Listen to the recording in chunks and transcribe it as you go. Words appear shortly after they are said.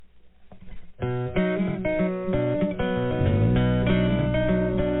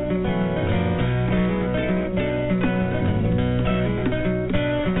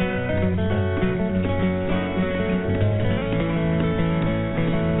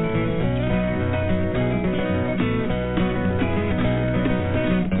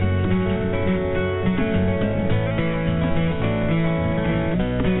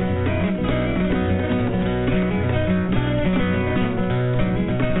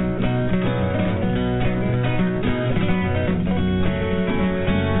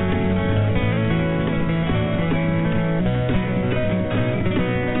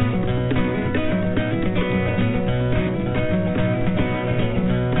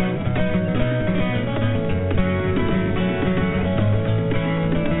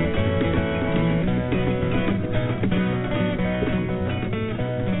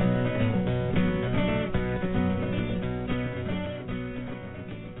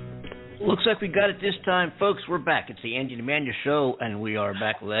Looks like we got it this time, folks. We're back. It's the Andy and Amanda Show, and we are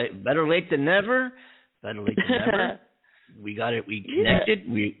back better late than never. Better late than never. We got it. We connected.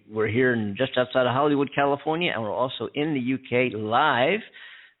 We're here just outside of Hollywood, California, and we're also in the UK live.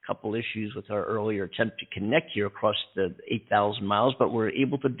 A couple issues with our earlier attempt to connect here across the 8,000 miles, but we're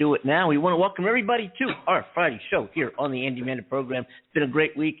able to do it now. We want to welcome everybody to our Friday show here on the Andy and Amanda program. It's been a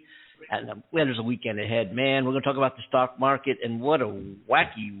great week. And there's a weekend ahead, man. We're going to talk about the stock market and what a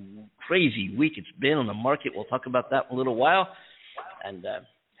wacky, crazy week it's been on the market. We'll talk about that in a little while. And,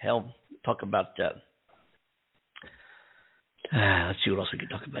 talk about, let's see what else we can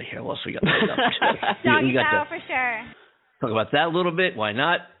talk about here. What else we got? Doggy style for sure. Talk about that a little bit. Why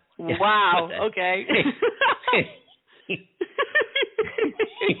not? Wow. Okay.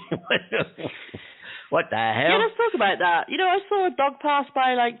 What the hell? Yeah, let's talk about that. You know, I saw a dog pass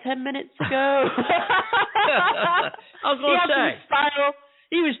by like 10 minutes ago. I was going to say. Style.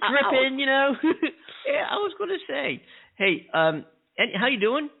 He was dripping, you know. Yeah, I was going to say. Hey, how you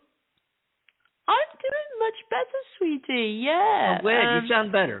doing? I'm doing much better, sweetie. Yeah. I'm glad. You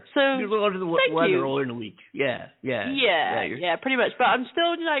sound better. So, you're a little under the weather earlier in the week. Yeah, pretty much. But I'm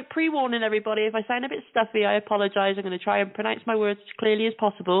still like pre-warning everybody. If I sound a bit stuffy, I apologize. I'm going to try and pronounce my words as clearly as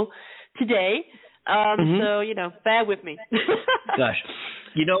possible today. So, you know, bear with me. Gosh.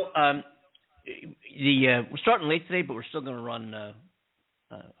 You know, we're starting late today, but we're still going to run,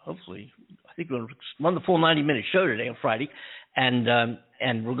 hopefully, I think we're going to run the full 90-minute show today on Friday. And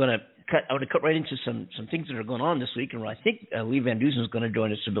we're going to I want to cut right into some things that are going on this week. And I think Lee Van Dusen is going to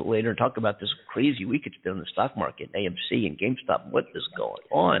join us a bit later and talk about this crazy week it's been in the stock market, AMC and Game Stop. What is going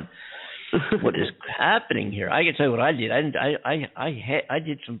on? What is happening here? I can tell you what I did. I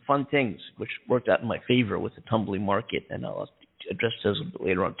did some fun things which worked out in my favor with the tumbling market, and I'll address those a bit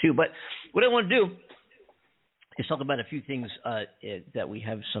later on too. But what I want to do is talk about a few things that we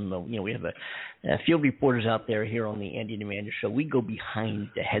have some. We have a field reporters out there here on the Andy and Amanda Show. We go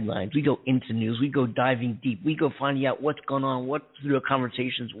behind the headlines. We go into news. We go diving deep. We go finding out what's going on. What through the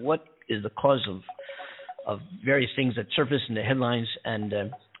conversations. What is the cause of various things that surface in the headlines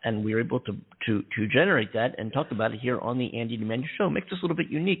and we're able to generate that and talk about it here on the Andy and Amanda Show. Makes us a little bit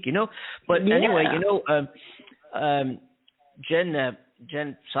unique, you know. But anyway, you know, Jen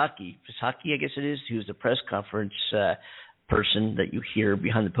Psaki, I guess it is, who's the press conference person that you hear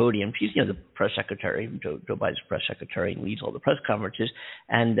behind the podium. She's, you know, the press secretary, Joe Biden's press secretary, and leads all the press conferences.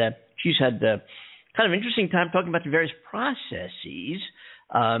 And she's had kind of interesting time talking about the various processes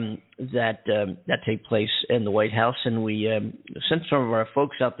that take place in the White House, and we sent some of our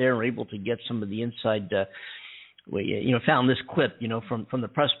folks out there and were able to get some of the inside. We found this clip, you know, from the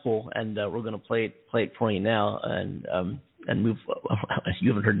press poll, and we're going to play it for you now, and move.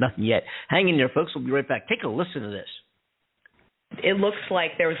 You haven't heard nothing yet. Hang in there, folks. We'll be right back. Take a listen to this. It looks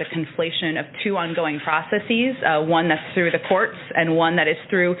like there was a conflation of two ongoing processes, one that's through the courts and one that is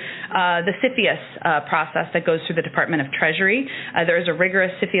through the CFIUS process that goes through the Department of Treasury. There is a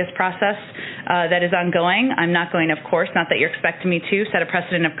rigorous CFIUS process that is ongoing. I'm not going, of course, not that you're expecting me to, set a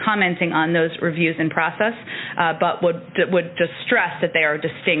precedent of commenting on those reviews in process, but would just stress that they are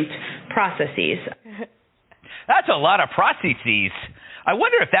distinct processes. That's a lot of processes. I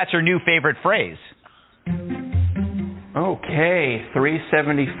wonder if that's her new favorite phrase. Okay,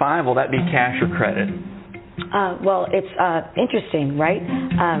 $375. Will that be cash or credit? Well, it's interesting, right?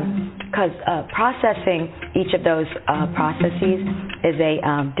 Because processing each of those processes is a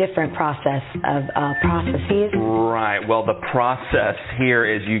different process of processes. Right. Well, the process here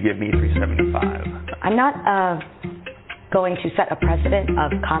is you give me $375. I'm not going to set a precedent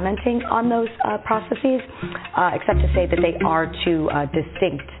of commenting on those processes, except to say that they are two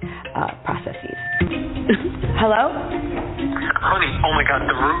distinct processes. Hello? Honey, oh my God,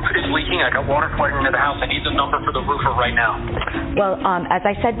 the roof is leaking. I got water pouring into the house. I need the number for the roofer right now. Well, as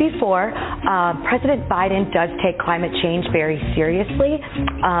I said before, President Biden does take climate change very seriously.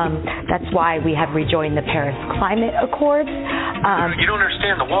 That's why we have rejoined the Paris Climate Accords. You don't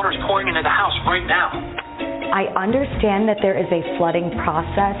understand. The water's pouring into the house right now. I understand that there is a flooding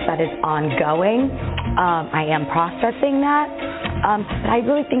process that is ongoing. I am processing that. But I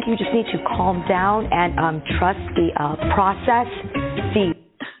really think you just need to calm down and trust the process.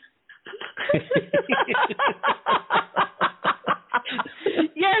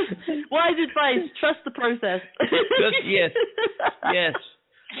 Yes, wise advice. Trust the process. Yes.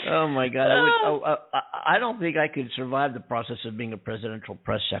 Oh my God! I don't think I could survive the process of being a presidential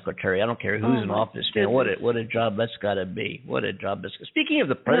press secretary. I don't care who's in office. Man, what a job that's got to be. What a job that's. Speaking of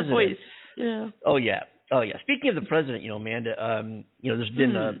the president. Yeah. Oh yeah. Oh yeah. Speaking of the president, Amanda, there's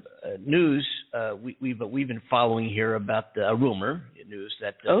been news we've been following here about a rumor news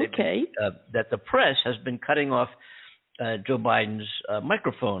that that the press has been cutting off Joe Biden's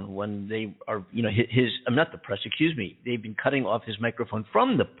microphone when they are not the press, excuse me. They've been cutting off his microphone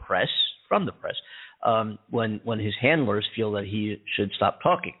from the press when his handlers feel that he should stop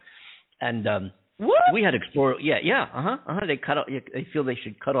talking, and. We had explored, They feel they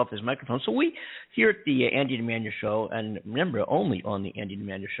should cut off his microphone. So we here at the Andy Demanda Show, and remember, only on the Andy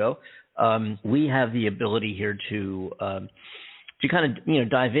Demanda Show, we have the ability here to kind of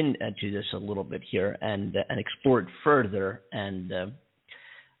dive into this a little bit here and explore it further. And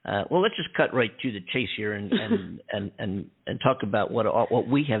let's just cut right to the chase here and talk about what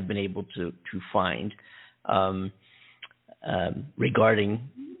we have been able to find regarding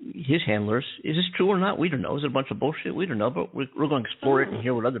his handlers. Is this true or not? We don't know. Is it a bunch of bullshit? We don't know, but we're going to explore it and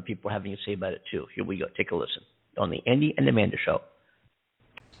hear what other people are having to say about it too. Here we go. Take a listen on the Andy and Amanda Show.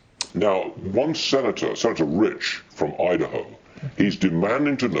 Now, one Senator Rich from Idaho, he's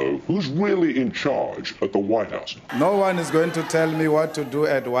demanding to know who's really in charge at the White House. No one is going to tell me what to do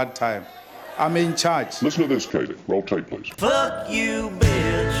at what time. I'm in charge. Listen to this, Katie. Roll tape, please. Fuck you,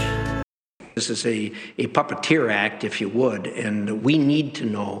 bitch. This is a puppeteer act, if you would, and we need to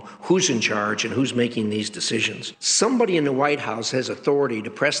know who's in charge and who's making these decisions. Somebody in the White House has authority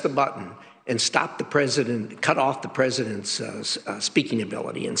to press the button and stop the president, cut off the president's speaking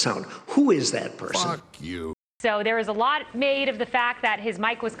ability and sound. Who is that person? Fuck you. So there is a lot made of the fact that his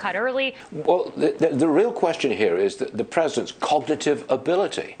mic was cut early. Well, the real question here is the president's cognitive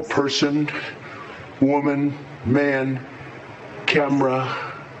ability. Person, woman, man, camera,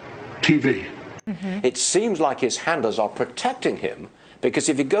 TV. Mm-hmm. It seems like his handlers are protecting him because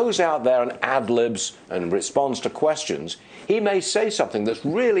if he goes out there and ad-libs and responds to questions, he may say something that's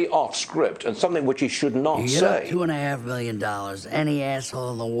really off script and something which he should not say. You get $2.5 million. Any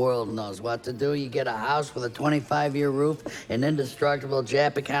asshole in the world knows what to do. You get a house with a 25-year roof, an indestructible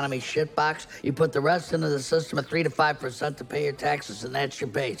Jap economy shitbox. You put the rest into the system at 3 to 5% to pay your taxes, and that's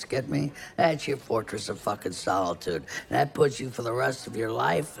your base. Get me? That's your fortress of fucking solitude. And that puts you for the rest of your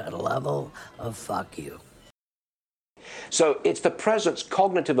life at a level of fuck you. So it's the president's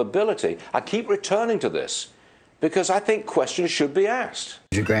cognitive ability. I keep returning to this because I think questions should be asked.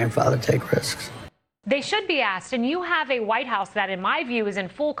 Did your grandfather take risks? They should be asked, and you have a White House that, in my view, is in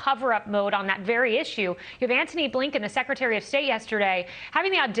full cover-up mode on that very issue. You have Antony Blinken, the Secretary of State, yesterday,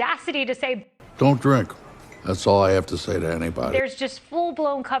 having the audacity to say, don't drink. That's all I have to say to anybody. There's just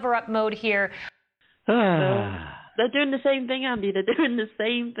full-blown cover-up mode here. They're doing the same thing, Andy. They're doing the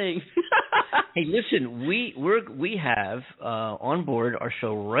same thing. Hey, listen, we have on board our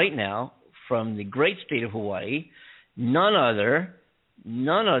show right now from the great state of Hawaii, none other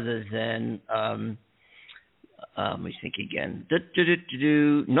than let me think again.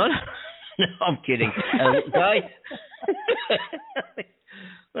 No, I'm kidding. Guy,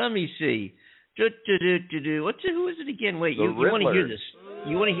 let me see. Who is it again? Wait, you want to hear this?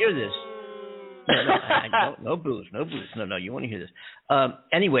 You want to hear this? No booze. No, you want to hear this.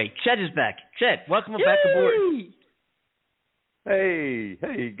 Anyway, Chet is back. Chet, welcome back aboard. Hey,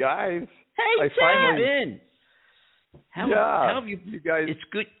 guys. Hey, Chet. How have you been? How have you guys? It's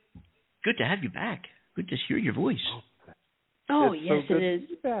good to have you back. Good to hear your voice. Oh, it's yes, so good it is.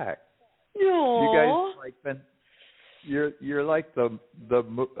 To be back. Aww. You guys you're like the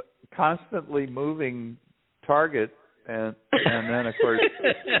constantly moving target, and then of course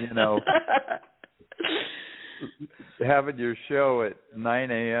having your show at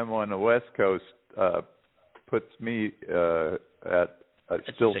 9 a.m. on the West Coast puts me at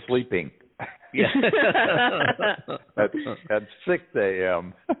still sleeping. Yeah. at 6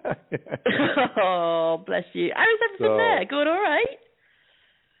 a.m. Oh, bless you. How is everything there? Going all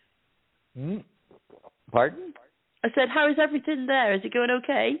right? Pardon? I said, how is everything there? Is it going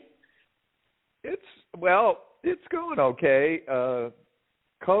okay? It's going okay.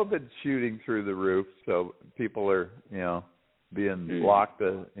 COVID's shooting through the roof, so people are, being locked.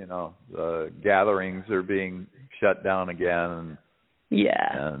 The gatherings are being shut down again.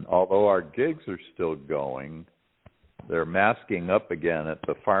 And although our gigs are still going, they're masking up again at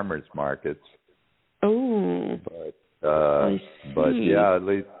the farmers markets. Oh. But yeah, at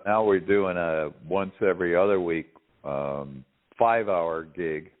least now we're doing a once every other week 5-hour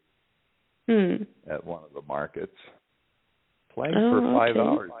gig at one of the markets. Playing for 5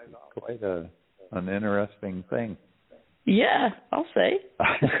 hours is quite an interesting thing. Yeah, I'll say.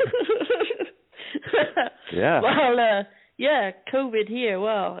 Yeah. Well, COVID here.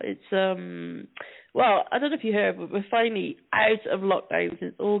 Well, it's I don't know if you heard, but we're finally out of lockdown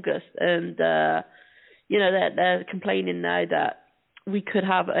since August, and they're complaining now that we could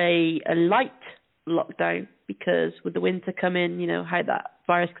have a light lockdown because with the winter coming, how that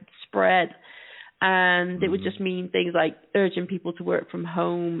virus could spread. And it would just mean things like urging people to work from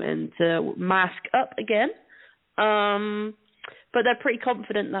home and to mask up again. But they're pretty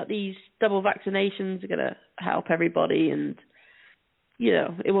confident that these double vaccinations are going to help everybody, and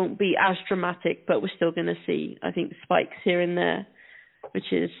it won't be as dramatic, but we're still going to see, I think, spikes here and there,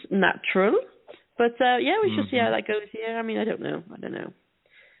 which is natural. But we shall see how that goes here. I mean, I don't know.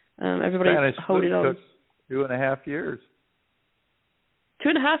 Everybody's holding on. Took 2.5 years.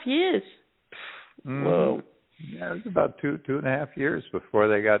 2.5 years. Whoa. Yeah, it was about 2.5 years before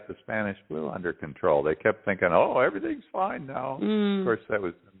they got the Spanish flu under control. They kept thinking, everything's fine now. Of course, that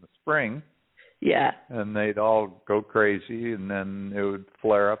was in the spring. Yeah. And they'd all go crazy, and then it would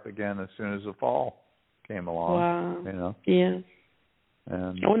flare up again as soon as the fall came along. Wow. Yeah.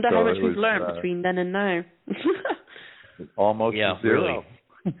 And I wonder how much we've learned between then and now. Almost zero.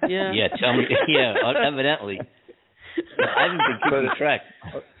 Yeah. Yeah, tell me. Yeah, evidently. I haven't been keeping track.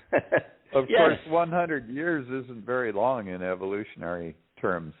 Of course, 100 years isn't very long in evolutionary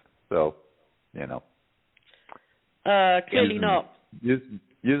terms, so clearly not. Using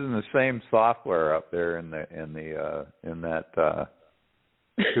the same software up there in that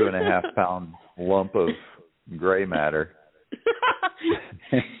 2.5 pound lump of gray matter.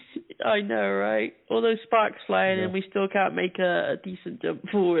 I know, right? All those sparks flying, and we still can't make a decent jump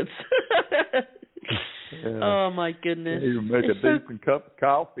forwards. Yeah. Oh my goodness! You make a decent cup of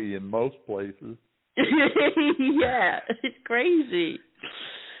coffee in most places. Yeah, it's crazy.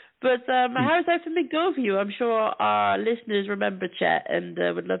 But how's everything been going for you? I'm sure our listeners remember Chet and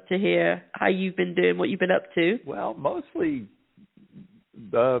would love to hear how you've been doing, what you've been up to. Well, mostly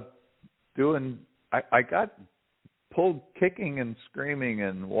doing. I got pulled kicking and screaming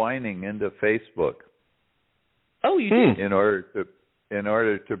and whining into Facebook. Oh, you did? In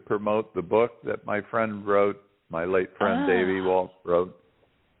order to promote the book that my friend wrote, my late friend Davey Walsh wrote,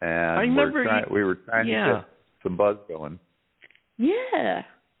 and we were trying to get some buzz going. Yeah.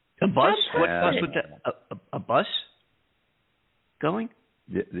 A bus? What bus would that? A bus going?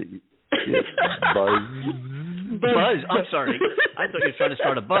 Yeah, buzz. Buzz. I'm sorry. I thought you were trying to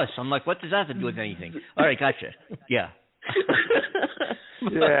start a bus. I'm like, what does that have to do with anything? All right, gotcha. Yeah.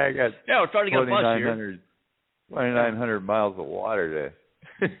 Yeah, I got. Yeah, we're trying to get a bus here. 2,900 miles of water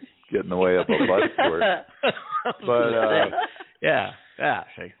to get in the way of a bus tour. But yeah.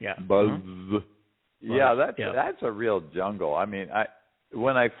 Buzz. Yeah, that's a real jungle. I mean,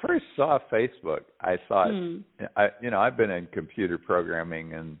 when I first saw Facebook, I thought, I've been in computer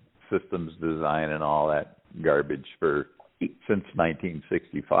programming and systems design and all that garbage since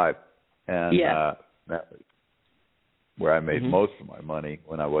 1965, and that was where I made most of my money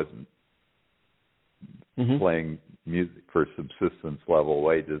when I wasn't playing music for subsistence level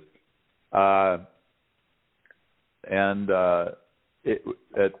wages. My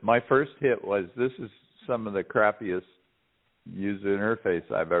first hit was, this is some of the crappiest user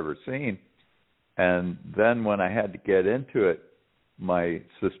interface I've ever seen. And then when I had to get into it, my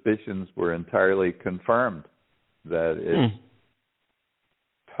suspicions were entirely confirmed that it's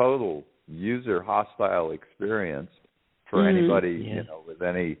total user hostile experience for anybody, with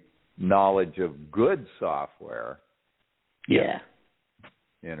any knowledge of good software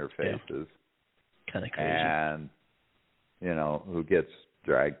interfaces. Kind of crazy. And, who gets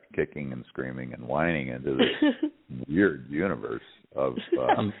dragged kicking and screaming and whining into this weird universe of,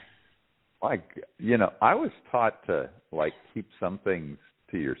 I was taught to, keep some things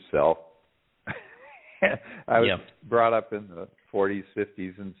to yourself. I was brought up in the 40s,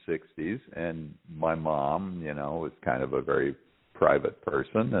 50s, and 60s, and my mom, was kind of a very private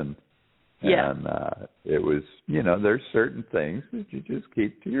person, and it was, there's certain things that you just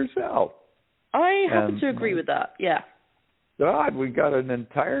keep to yourself. I happen to agree with that, God, we got an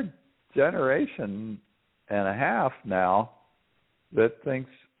entire generation and a half now that thinks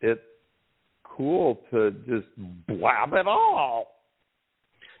it's cool to just blab it all.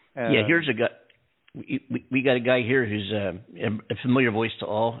 And here's a guy. We got a guy here who's a familiar voice to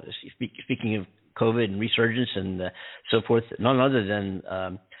all. Speaking of COVID and resurgence and so forth, none other than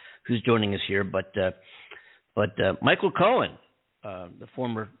who's joining us here, but Michael Cohen, the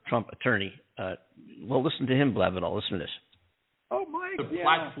former Trump attorney. Well, listen to him blab it all. Listen to this. Oh, Mike! The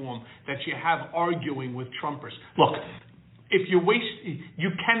platform that you have arguing with Trumpers. Look, if you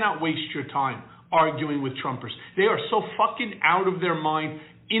cannot waste your time arguing with Trumpers. They are so fucking out of their mind,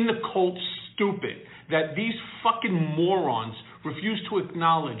 in the cold, stupid, that these fucking morons refuse to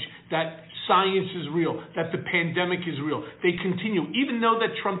acknowledge that science is real, that the pandemic is real. They continue, even though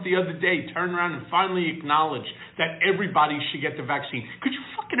that Trump the other day turned around and finally acknowledged that everybody should get the vaccine. Could you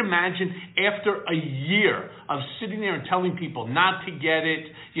fucking imagine after a year of sitting there and telling people not to get it,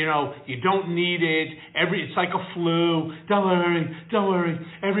 you don't need it, it's like a flu, don't worry,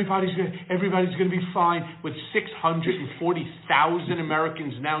 everybody's gonna be fine, with 640,000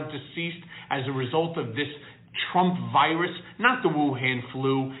 Americans now deceased as a result of this Trump virus, not the Wuhan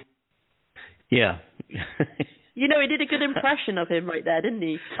flu. Yeah. He did a good impression of him right there, didn't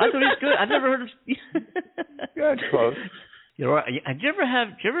he? I thought he was good. I've never heard of. Good, close. Did you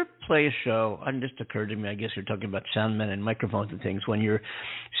ever play a show? It just occurred to me. I guess you're talking about sound men and microphones and things. When you're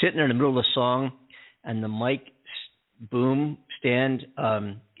sitting there in the middle of a song, and the mic boom stand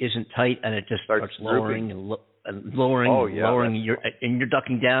isn't tight, and it just starts lowering and lowering, lowering. You're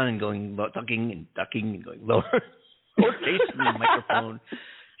ducking down and going, ducking and going lower, or chasing the microphone,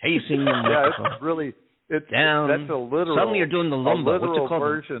 chasing the microphone. It's really down. That's a literal. Suddenly you're doing the lumbo. What's it called?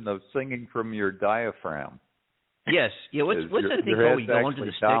 Version of singing from your diaphragm. Yes. Yeah. What's that thing called? You go into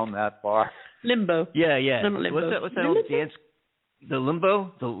the down stick? That far. Limbo. Yeah. Yeah. Limbo. What's that old dance? The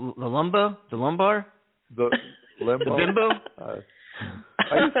limbo. The lumbar. The limbo. The bimbo. I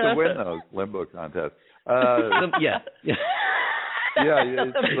used to win those limbo contests. Yeah.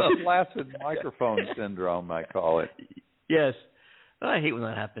 It's the flaccid microphone syndrome, I call it. Yes. I hate when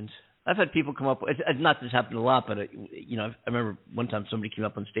that happens. I've had people come up. Not this happened a lot, but I remember one time somebody came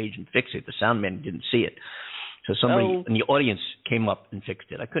up on stage and fixed it. The sound man didn't see it, so somebody in the audience came up and fixed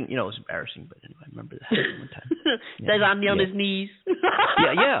it. I couldn't. It was embarrassing, but anyway, I remember that one time. There's Andy on his knees.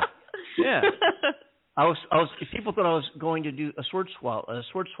 Yeah. I was. People thought I was going to do a sword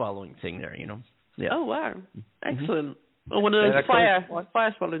swallowing thing there. Yeah. Oh wow! Excellent. Well, one of those fire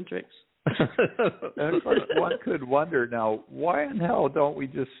swallowing tricks. And of course, one could wonder now, why in hell don't we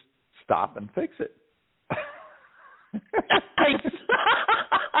just stop and fix it?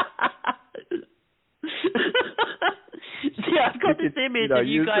 See, I've got this image of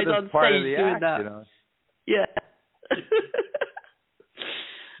you guys on stage doing that. Yeah.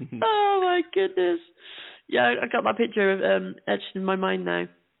 Oh my goodness. Yeah, I got my picture etched in my mind now.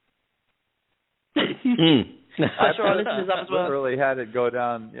 I'm sure our listeners have as well. I really had it go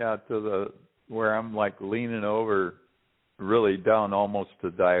down, to where I'm like leaning over, really down almost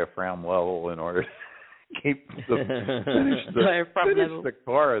to diaphragm level in order to keep finish the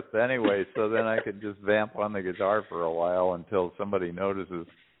chorus anyway. So then I could just vamp on the guitar for a while until somebody notices.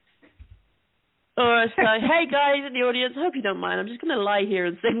 Or it's like, hey guys in the audience, hope you don't mind. I'm just going to lie here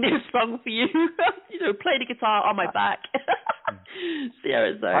and sing this song for you. Play the guitar on my back. See how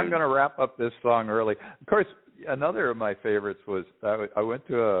it sounds. I'm going to wrap up this song early. Of course, another of my favorites was I went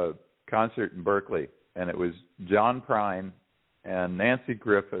to a concert in Berkeley, and it was John Prine and Nancy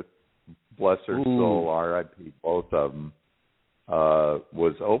Griffith, bless her soul, R.I.P., both of them,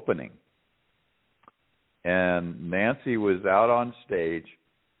 was opening. And Nancy was out on stage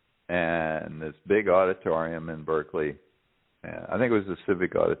in this big auditorium in Berkeley. I think it was the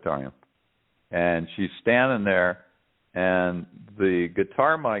Civic Auditorium. And she's standing there, and the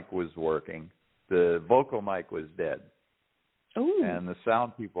guitar mic was working. The vocal mic was dead. Ooh. And the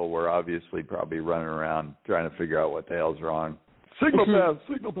sound people were obviously probably running around trying to figure out what the hell's wrong.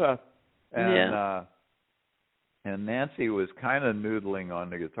 Signal path. And Nancy was kind of noodling on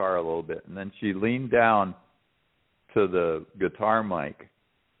the guitar a little bit, and then she leaned down to the guitar mic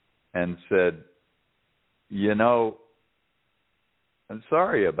and said, I'm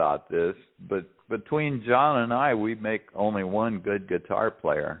sorry about this, but between John and I, we make only one good guitar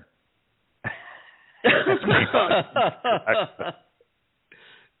player.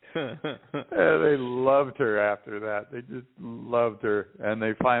 They loved her after that. They just loved her, and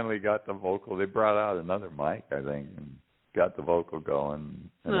they finally got the vocal. They brought out another mic, I think, and got the vocal going.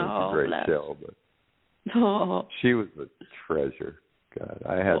 And it was a great show. But she was a treasure. God,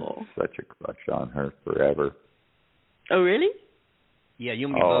 I had such a crush on her forever. Oh, really? Yeah, you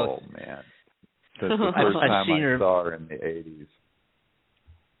and me both. Oh man, since the first time I saw her in the '80s.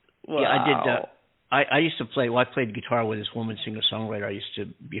 Wow. Yeah, I did. I used to play. Well, I played guitar with this woman, singer-songwriter. I used to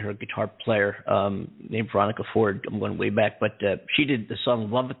be her guitar player, named Veronica Ford. I'm going way back, but she did the song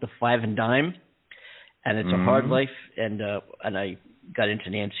 "Love at the Five and Dime," and it's a hard life. And I got into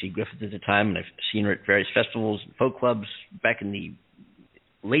Nancy Griffith at the time, and I've seen her at various festivals and folk clubs back in the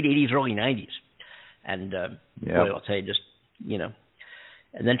late '80s, early '90s. And boy, I'll tell you, just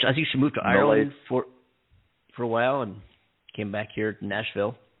and then I think she moved to Ireland for a while and came back here to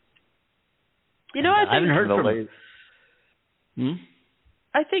Nashville. I haven't heard from her.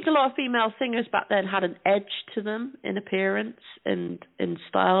 I think a lot of female singers back then had an edge to them in appearance and in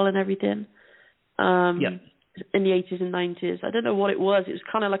style and everything. in the 80s and 90s. I don't know what it was. It was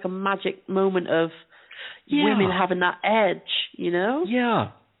kind of like a magic moment of women having that edge, you know?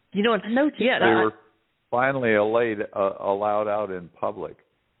 Yeah. You know, I noticed that. They were finally allowed out in public.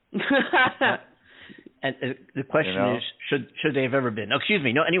 And the question is, should they have ever been? Oh, excuse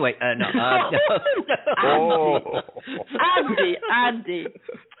me. No, anyway, no. Andy.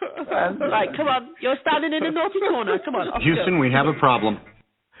 Right, come on. You're standing in the naughty corner. Come on. Houston, we have a problem.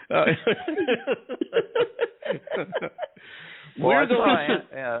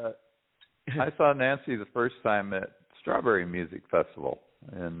 I saw Nancy the first time at Strawberry Music Festival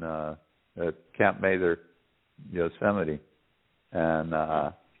at Camp Mather, Yosemite, and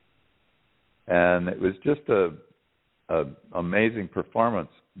it was just a amazing performance.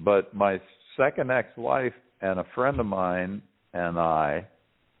 But my second ex-wife and a friend of mine and I,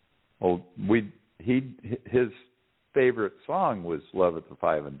 his favorite song was "Love at the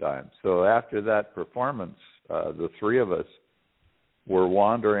Five and Dime." So after that performance, the three of us were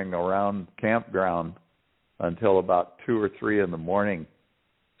wandering around campground until about 2 or 3 in the morning,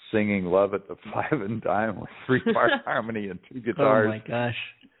 singing "Love at the Five and Dime" with 3-part harmony and 2 guitars. Oh my gosh!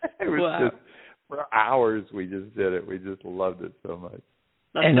 It was just for hours. We just did it. We just loved it so much.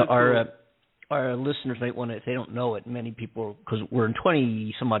 And our listeners might want to, if they don't know it, many people, because we're in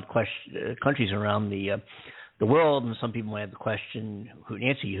 20 some odd countries around the world, and some people might have the question,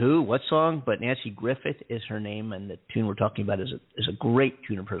 who, what song? But Nancy Griffith is her name, and the tune we're talking about is a great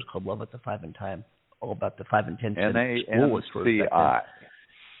tune of hers called "Love at the Five and Time," all about the 5 and 10 cent NANCI.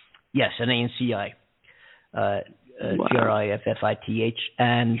 Yes, NANCI. GRIFFITH.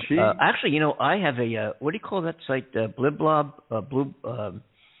 And actually, I have a what do you call that site? Bliblob, Blue.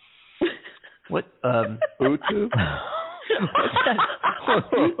 What? Bluetooth. What's that?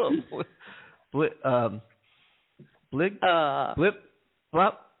 Blip,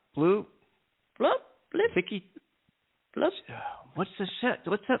 blop, blue, blop, blip, Vicky, blop. What's the set?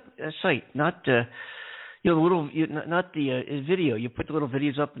 What's that site? Not the little, not the video. You put the little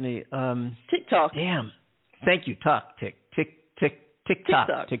videos up in the TikTok. Damn. Thank you. TikTok.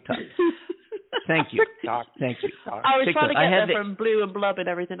 Thank you. Thank you. I was trying to get that from Blue and Blub and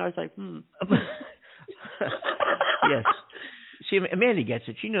everything. I was like, Yes. See, Amanda gets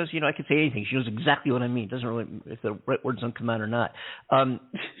it. She knows, I can say anything. She knows exactly what I mean. It doesn't really, if the right words don't come out or not. But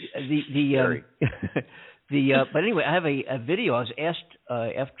anyway, I have a video. I was asked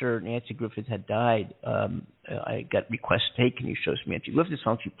after Nancy Griffith had died, I got requests, hey, can you show some Nancy Griffith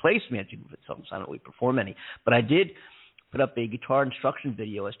songs? She plays some Nancy Griffith songs. I don't really perform any. But I did put up a guitar instruction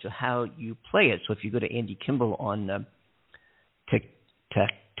video as to how you play it. So if you go to Andy Kimball on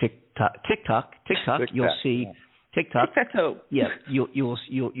TikTok, you'll see TikTok. Yeah,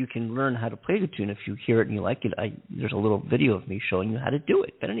 you can learn how to play the tune if you hear it and you like it. There's a little video of me showing you how to do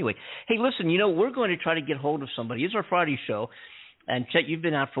it. But anyway, hey, listen, we're going to try to get hold of somebody. It's our Friday show. And Chet, you've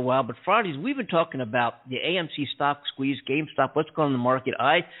been out for a while, but Fridays we've been talking about the AMC stock squeeze, GameStop, what's going on in the market.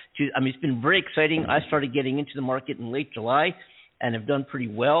 I mean, it's been very exciting. I started getting into the market in late July and have done pretty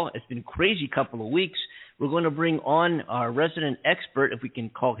well. It's been a crazy couple of weeks. We're going to bring on our resident expert, if we can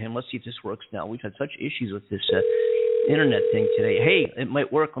call him. Let's see if this works now. We've had such issues with this internet thing today. Hey, it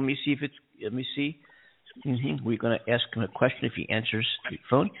might work. Let me see. We're going to ask him a question if he answers the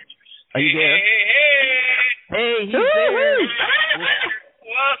phone. Are you there? Hey, he's there.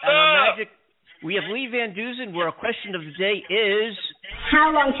 What's up? We have Lee Van Dusen, where our question of the day is... How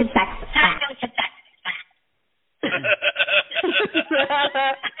long should sex last?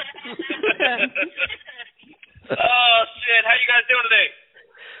 Oh, shit. How you guys doing today?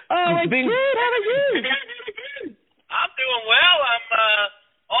 Oh, I'm good. How are you? I'm doing well. I'm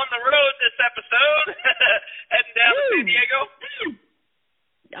on the road this episode, heading down to San Diego.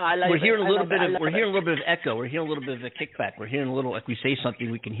 We're hearing a little bit of echo. We're hearing a little bit of a kickback. We're hearing a little, like we say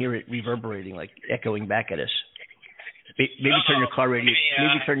something, we can hear it reverberating, like echoing back at us. Maybe turn your car radio.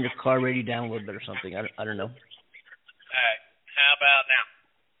 Maybe turn your car radio down a little bit or something. I don't know. All right. How about now?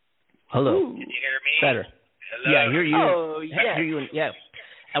 Hello. Can you hear me? Better. Hello? Yeah, I hear you. Oh, yeah. I hear you. Yeah.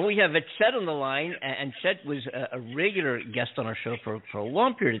 And we have Chet on the line, and Chet was a regular guest on our show for a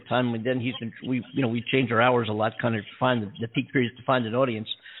long period of time. And then we changed our hours a lot, kind of to find the peak periods to find an audience,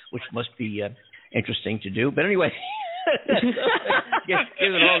 which must be interesting to do. But anyway,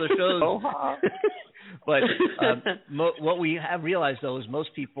 given all the shows. But what we have realized, though, is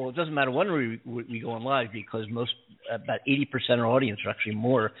most people, it doesn't matter when we go on live, because about 80% of our audience, or actually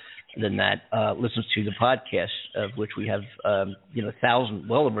more than that, listens to the podcast, of which we have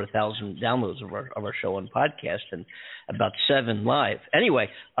well over 1,000 downloads of our show on podcast, and about 7 live. Anyway,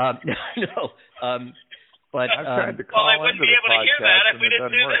 but I've tried to call I wouldn't be able to hear that if we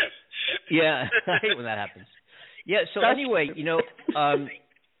didn't do this. Yeah, I hate when that happens. Yeah. So anyway,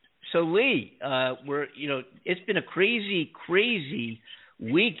 so Lee, it's been a crazy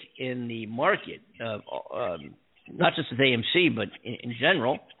week in the market, not just with AMC, but in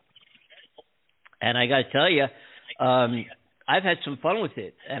general. And I got to tell you, I've had some fun with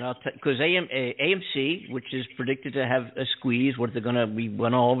it, and because AMC, which is predicted to have a squeeze, we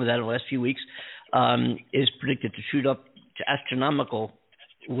went all over that in the last few weeks, is predicted to shoot up to astronomical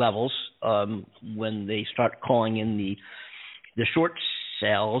levels when they start calling in the short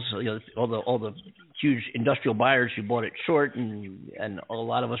sales. All the huge industrial buyers who bought it short, and a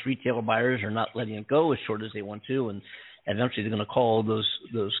lot of us retailer buyers are not letting it go as short as they want to, and eventually they're going to call those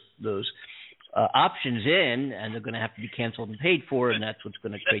options in, and they're going to have to be canceled and paid for, and that's what's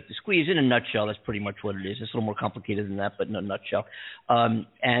going to create the squeeze. In a nutshell, that's pretty much what it is. It's a little more complicated than that, but in a nutshell.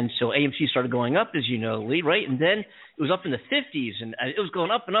 And so AMC started going up, as you know, Lee, right? And then it was up in the 50s, and it was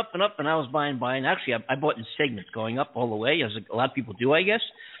going up and up and up, and I was buying. Actually, I bought in segments, going up all the way, as a lot of people do, I guess.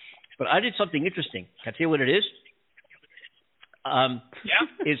 But I did something interesting. Can I tell you what it is?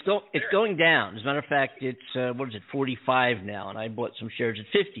 It's going down. As a matter of fact, it's 45 now, and I bought some shares at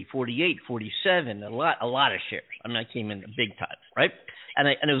 50, 48, 47, a lot of shares. I mean, I came in big time, right? And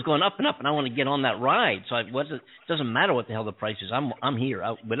it was going up and up, and I want to get on that ride. So it doesn't matter what the hell the price is. I'm here.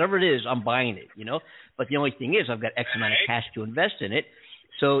 Whatever it is, I'm buying it, But the only thing is, I've got X amount of cash to invest in it,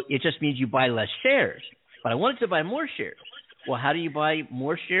 so it just means you buy less shares. But I wanted to buy more shares. Well, how do you buy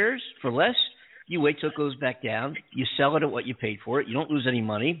more shares for less? You wait till it goes back down. You sell it at what you paid for it. You don't lose any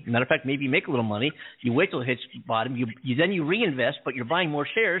money. Matter of fact, maybe you make a little money. You wait till it hits bottom. You reinvest, but you're buying more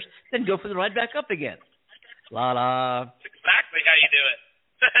shares. Then go for the ride back up again. That's exactly how you do it.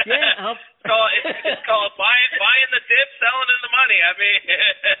 Yeah, it's called buying the dip, selling in the money. I mean,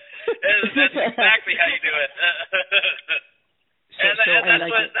 that's exactly how you do it.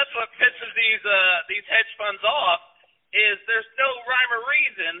 That's what pisses these hedge funds off. Is there's no rhyme or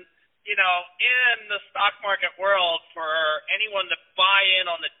reason, in the stock market world for anyone to buy in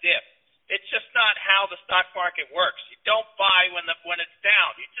on the dip. It's just not how the stock market works. You don't buy when it's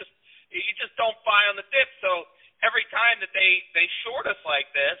down. You just don't buy on the dip. So every time that they short us like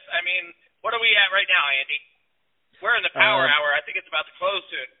this, I mean, what are we at right now, Andy? We're in the power hour. I think it's about to close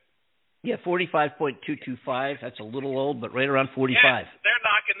soon. Yeah, 45.225. That's a little old, but right around 45. Yeah, they're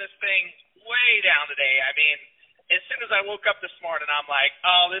knocking this thing way down today. I mean, as soon as I woke up this morning, I'm like,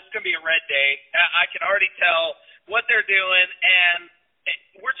 oh, this is going to be a red day. I can already tell what they're doing, and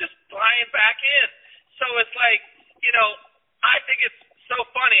we're just buying back in. So it's like, I think it's so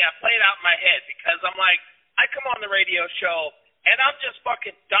funny. I play it out in my head because I'm like, I come on the radio show, and I'm just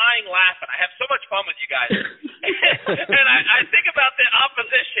fucking dying laughing. I have so much fun with you guys. And I think about the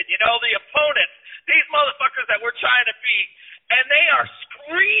opposition, the opponents, these motherfuckers that we're trying to beat, and they are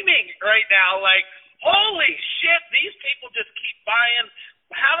screaming right now like, holy shit, these people just keep buying.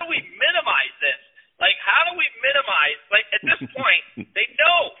 How do we minimize this? Like, how do we minimize? Like, at this point, they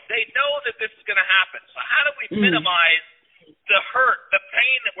know that this is going to happen. So how do we minimize the hurt, the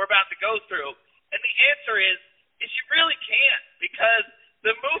pain that we're about to go through? And the answer is you really can't, because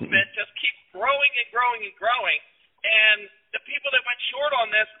the movement just keeps growing and growing and growing. And the people that went short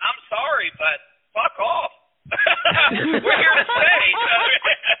on this, I'm sorry, but fuck off. We're here to stay.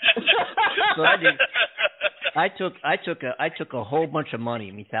 So I took a whole bunch of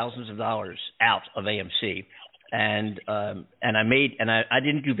money, thousands of dollars out of AMC, and I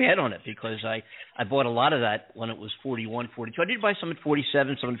didn't do bad on it because I bought a lot of that when it was 41, 42. I did buy some at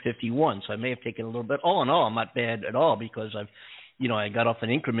 47, some at 51, so I may have taken a little bit. All in all, I'm not bad at all because I got off in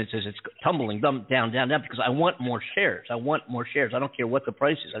increments as it's tumbling down because I want more shares. I don't care what the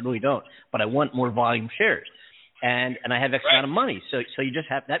price is. I really don't, but I want more volume shares. And I have X amount of money. So you just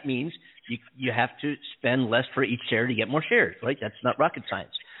have, that means you have to spend less for each share to get more shares, right? That's not rocket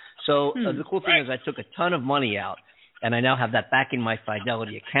science. So the cool thing is I took a ton of money out, and I now have that back in my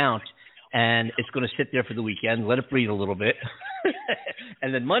Fidelity account, and it's going to sit there for the weekend, let it breathe a little bit,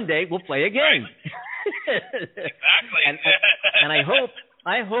 and then Monday we'll play again. Exactly. And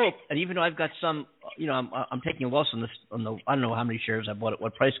I hope, and even though I've got some, I'm taking a loss on this. I don't know how many shares I bought at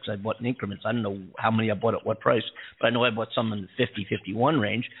what price because I bought in increments. I don't know how many I bought at what price, but I know I bought some in the 50, 51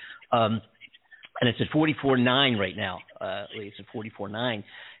 range, and it's at 44.9 right now. It's at 44.9,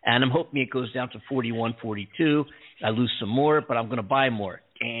 and I'm hoping it goes down to 41, 42. I lose some more, but I'm going to buy more.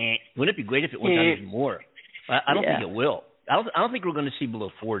 Wouldn't it be great if it went down even more? I don't think it will. I don't think we're going to see below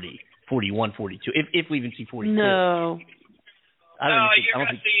 40, 41, 42, if we even see 42. No. You're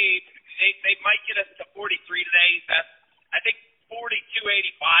going to see they might get us to 43 today. I think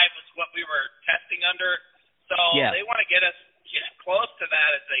 42.85 was what we were testing under. So they want to get us close to that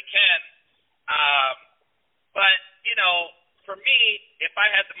as they can. But, you know, for me, if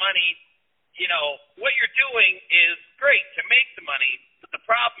I had the money, you know, what you're doing is great to make the money. But the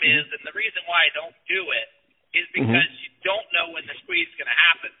problem is, and the reason why I don't do it, is because you don't know when the squeeze is going to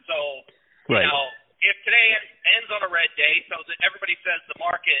happen. So, you know, if today ends on a red day, so that everybody says the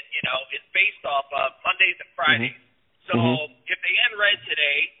market, you know, is based off of Mondays and Fridays. So if they end red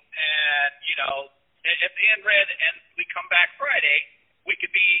today, and, you know, if they end red and we come back Friday, we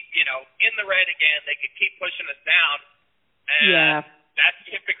could be, you know, in the red again. They could keep pushing us down. And that's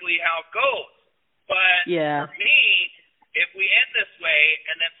typically how it goes. But for me, if we end this way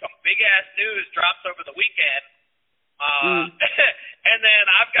and then some big-ass news drops over the weekend, and then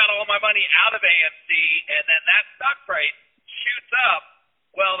I've got all my money out of AMC, and then that stock price shoots up,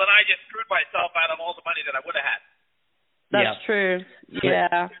 well, then I just screwed myself out of all the money that I would have had. That's true.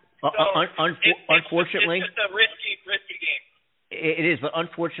 Yeah. Unfortunately, it's just a risky game. It is, but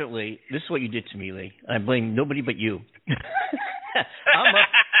unfortunately, this is what you did to me, Lee. I blame nobody but you.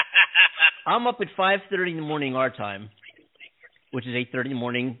 I'm up at 5:30 in the morning our time, which is 8:30 in the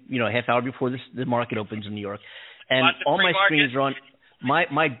morning. You know, a half hour before the market opens in New York, and all my screens are on.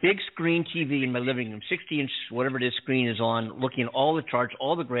 My big screen TV in my living room, 60-inch, whatever it is, screen is on, looking at all the charts,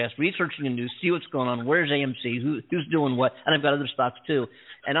 all the graphs, researching the news, see what's going on, where's AMC, who's doing what, and I've got other stocks too.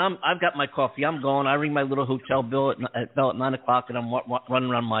 And I've got my coffee, I'm going, I ring my little hotel bill at 9 o'clock, and I'm running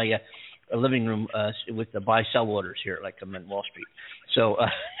around my living room with the buy-sell orders here, like I'm in Wall Street. So,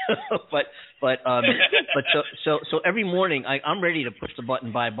 so every morning I'm ready to push the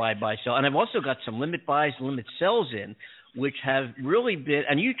button buy, sell, and I've also got some limit buys, limit sells in, which have really been,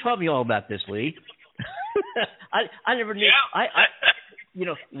 and you taught me all about this, Lee. I never knew. I you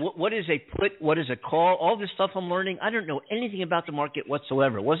know, what is a put, what is a call, all this stuff I'm learning. I don't know anything about the market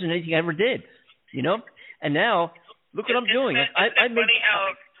whatsoever. It wasn't anything I ever did, you know. And now look what I'm doing. I made.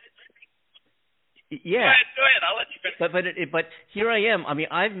 Yeah. Go ahead. I'll let you finish. But here I am. I mean,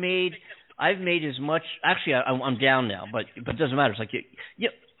 I've made as much. Actually, I'm down now, but it doesn't matter. It's like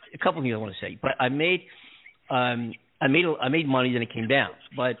a couple of things I want to say. But I made money, then it came down.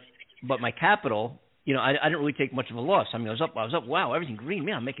 But my capital, you know, I didn't really take much of a loss. I mean, I was up. Wow, everything green.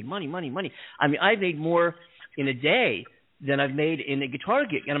 Man, I'm making money. I mean, I made more in a day than I've made in a guitar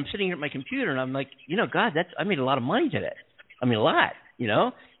gig. And I'm sitting here at my computer, and I'm like, you know, God, I made a lot of money today. I mean, a lot, you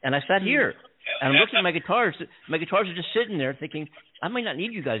know. And I sat here, and I'm looking at my guitars. My guitars are just sitting there, thinking, I might not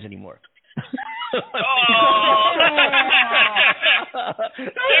need you guys anymore. Your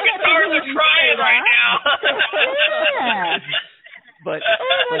guitars are crying right now. But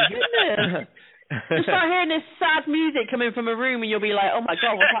you start hearing this sad music coming from a room, and you'll be like, "Oh my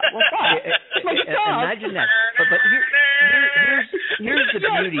God, what's that?" Imagine that. But here's the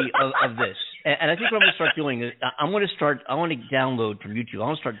beauty of this, and I think what I'm going to start doing is I want to download from YouTube. I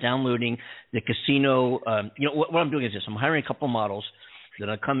want to start downloading the casino. You know, what I'm doing is this: I'm hiring a couple of models that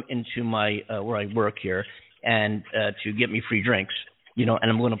I come into my where I work here, and to get me free drinks. You know, and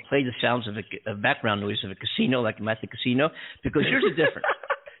I'm going to play the sounds of background noise of a casino, like I'm at the casino, because here's the difference.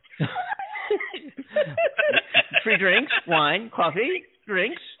 Free drinks, wine, coffee,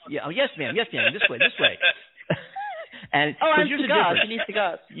 drinks. Yeah, yes, ma'am. This way. And here's cigars. the difference. You need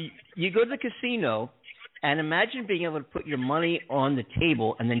cigars. You go to the casino, and imagine being able to put your money on the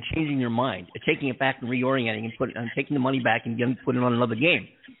table and then changing your mind, taking it back and reorienting and taking the money back and putting it on another game,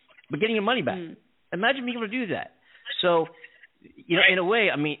 but getting your money back. Imagine being able to do that. So, you know, in a way,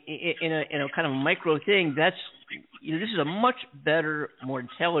 I mean, in a kind of micro thing, that's, you know, this is a much better, more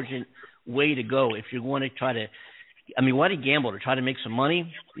intelligent way to go if you want to try to. I mean, why do you gamble? To try to make some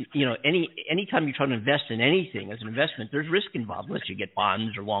money? You know, anytime you try to invest in anything as an investment, there's risk involved. Unless you get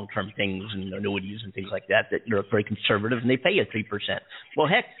bonds or long-term things and annuities and things like that are very conservative and they pay you 3%. Well,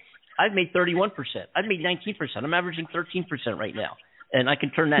 heck, I've made 31%. I've made 19%. I'm averaging 13% right now, and I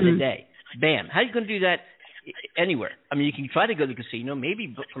can turn that in a day. Bam! How are you going to do that anywhere? I mean, you can try to go to the casino, maybe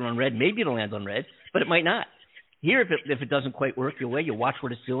put on red, maybe it'll land on red, but it might not. Here, if it doesn't quite work your way, you watch what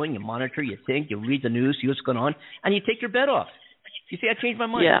it's doing, you monitor, you think, you read the news, see what's going on, and you take your bet off. You say, I changed my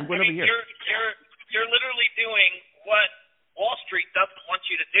mind. I'm going over here. You're literally doing what Wall Street doesn't want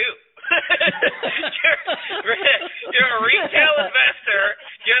you to do. you're a retail investor.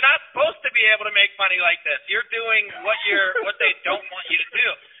 You're not supposed to be able to make money like this. You're doing what they don't want you to do.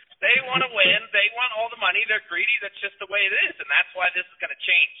 They want to win. They want all the money. They're greedy. That's just the way it is, and that's why this is going to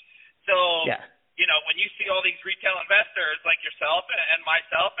change. So. Yeah. You know, when you see all these retail investors like yourself and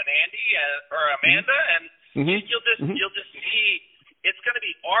myself and Andy or Amanda, and you'll just see it's going to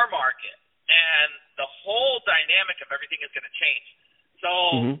be our market, and the whole dynamic of everything is going to change. So,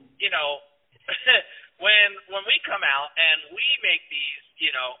 you know, when we come out and we make these,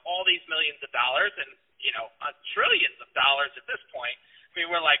 all these millions of dollars and, trillions of dollars at this point. I mean,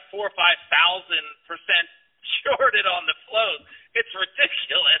 we're like 4,000 or 5,000% shorted on the float. It's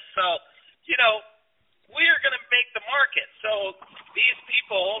ridiculous. So, we're going to make the market. So these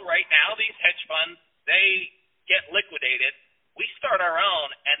people right now, these hedge funds, they get liquidated. We start our own,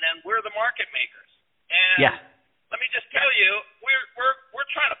 and then we're the market makers. And let me just tell you, we're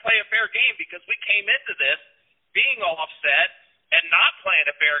trying to play a fair game because we came into this being offset and not playing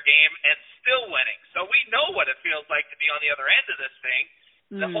a fair game and still winning. So we know what it feels like to be on the other end of this thing.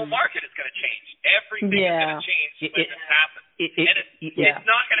 The whole market is going to change. Everything is going to change when this happens. It's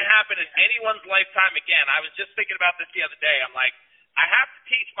not going to happen in anyone's lifetime again. I was just thinking about this the other day. I'm like, I have to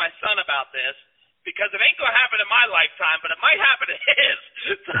teach my son about this because it ain't going to happen in my lifetime, but it might happen in his.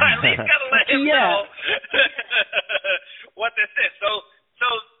 So I at least got to let him know what this is. So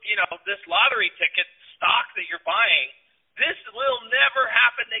this lottery ticket stock that you're buying, this will never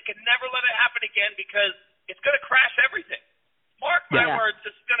happen. They can never let it happen again because it's going to crash everything. Mark my words,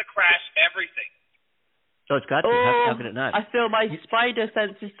 this is going to crash everything. So it's got to. How could it not? I feel my spider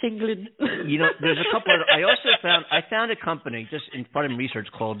sense is tingling. There's a couple of. I also found a company just in part of research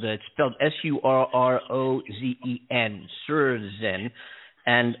called it's spelled SURROZEN, Surzen,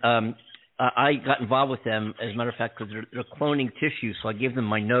 and I got involved with them as a matter of fact because they're cloning tissue. So I gave them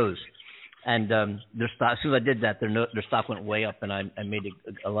my nose, and their stock. As soon as I did that, their stock went way up, and I made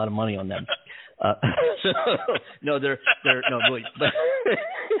a lot of money on them. So no, they're no wait, but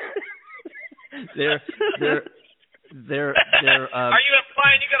they're Are you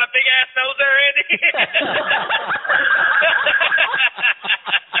implying you got a big ass nose there, Andy?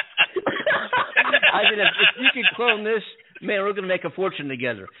 I mean, if you can clone this, man, we're gonna make a fortune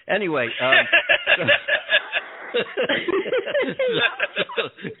together. Anyway,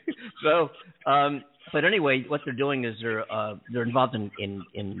 but anyway, what they're doing is they're involved in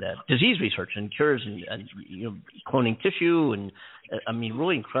disease research and cures and cloning tissue and I mean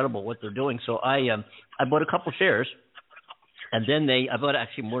really incredible what they're doing. So I bought a couple shares, and then I bought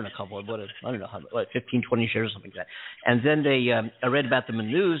actually more than a couple. I bought 15, 20 shares or something like that. And then I read about them in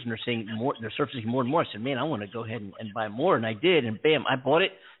the news and they're saying more, they're surfacing more and more. I said, man, I want to go ahead and buy more, and I did, and bam, I bought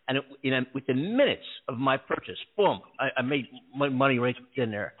it. And within minutes of my purchase, boom, I made my money right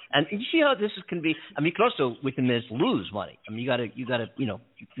in there. And you see how this can be. I mean, you can also within minutes lose money. I mean, you got to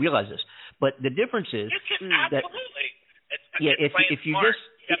realize this. But the difference is that if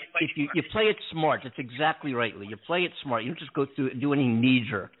you play it smart, that's exactly right, Lee. You play it smart. You don't just go through and do any knee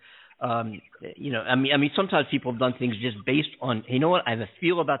jerk. I mean, sometimes people have done things just based on, you know what, I have a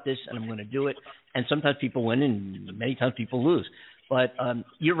feel about this and I'm going to do it. And sometimes people win and many times people lose. But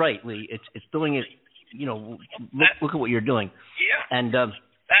you're right, Lee. It's doing it. Look at what you're doing. Yeah. And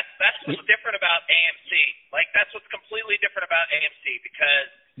that's what's different about AMC. Like that's what's completely different about AMC because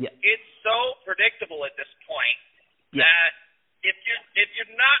it's so predictable at this point that if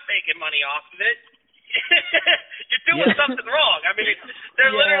you're not making money off of it, you're doing something wrong. I mean,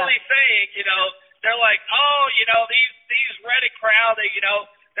 they're literally saying, they're like, these Reddit crowd,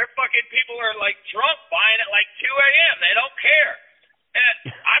 they're fucking people are like drunk buying at like 2 a.m. They don't care.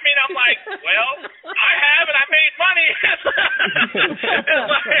 And I mean, I'm like, well, I have and I made money.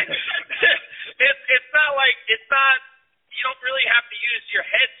 It's not like you don't really have to use your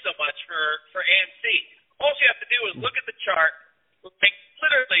head so much for AMC. All you have to do is look at the chart. Like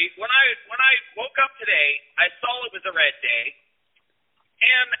literally, when I woke up today, I saw it was a red day,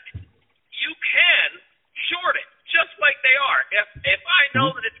 and you can short it just like they are. If I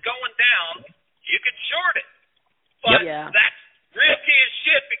know that it's going down, you can short it. But that's risky as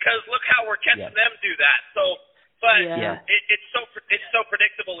shit because look how we're catching them do that. So, but it's so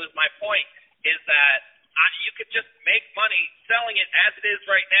predictable. Is my point is that you could just make money selling it as it is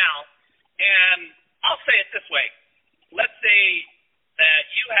right now. And I'll say it this way: let's say that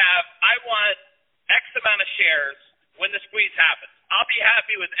I want X amount of shares when the squeeze happens. I'll be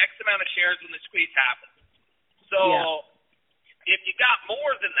happy with X amount of shares when the squeeze happens. So if you got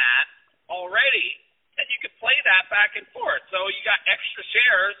more than that already, then you can play that back and forth. So you got extra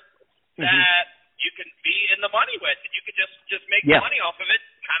shares that you can be in the money with, and you can just make money off of it,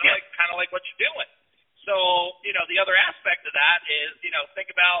 kind of like what you're doing. So the other aspect of that is think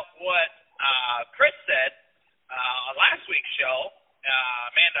about what Chris said on last week's show.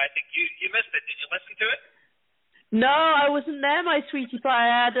 Amanda, I think you missed it. Did you listen to it? No, I wasn't there, my sweetie pie.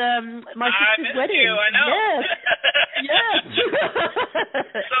 I had my sister's wedding. You, I know. Yes.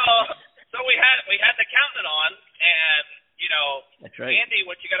 So we had the accountant on, and that's right. Andy,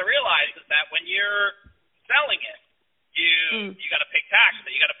 what you got to realize is that when you're selling it, you got to pay tax, and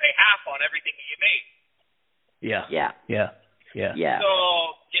you got to pay half on everything that you made. Yeah. So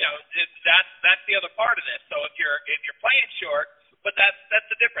that's the other part of this. So if you're playing short, but that's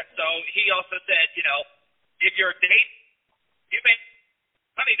the difference. So he also said, if you're a date, you make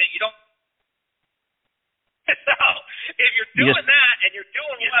money that you don't. So if you're doing that and you're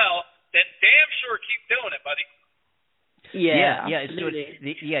doing well, then damn sure keep doing it, buddy. Yeah.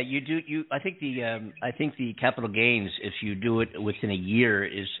 You do. I think the capital gains, if you do it within a year,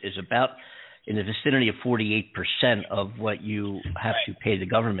 is about in the vicinity of 48% of what you have to pay the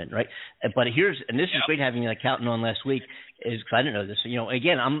government, right? But this is great having an accountant on last week, is because I didn't know this.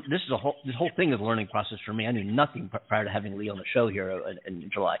 Again, this whole thing is a learning process for me. I knew nothing prior to having Lee on the show here in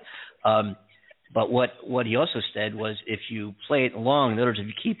July. But what he also said was, if you play it long, in other words, if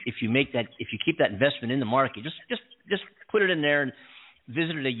you keep that investment in the market, just put it in there and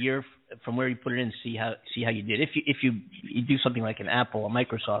visit it a year from where you put it in, and see how you did. If you do something like an Apple, a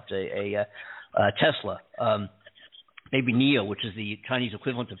Microsoft, a Tesla, maybe NIO, which is the Chinese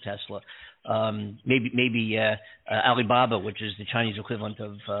equivalent of Tesla, maybe Alibaba, which is the Chinese equivalent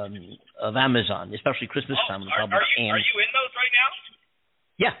of Amazon, especially Christmas time. Are you in those right now?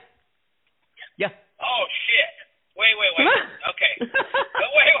 Yeah. Oh shit! Wait. Okay.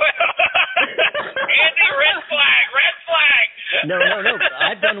 Wait. Andy, red flag. No.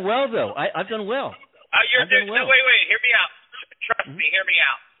 I've done well though. I've done well. You're doing well. No, wait. Hear me out. Trust me. Hear me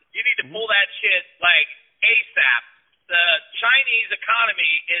out. You need to pull that shit like ASAP. The Chinese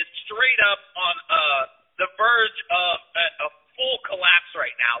economy is straight up on the verge of a full collapse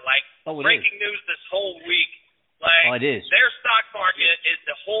right now. Like breaking news this whole week. Like it is. Their stock market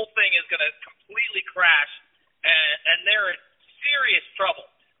the whole thing is going to completely crash, and they're in serious trouble.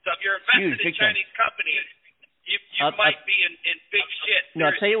 So if you're invested in Chinese companies, you might be in big shit. No,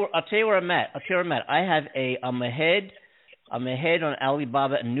 I'll tell you where I'm at. I'm ahead on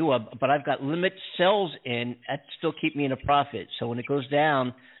Alibaba and NUA, but I've got limit sells in that still keep me in a profit. So when it goes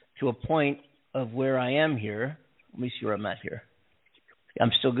down to a point of where I am here, let me see where I'm at here.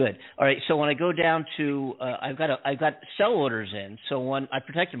 I'm still good. All right. So when I go down to, I've got sell orders in. So when I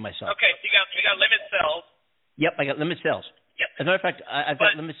protected myself. Okay. So you got limit sells. Yep, I got limit sells. Yep. As a matter of fact, I've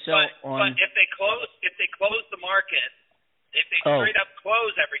got limit sell on. But if they close the market, if they straight up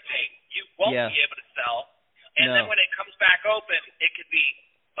close everything, you won't be able to sell. And then when it comes back open, it could be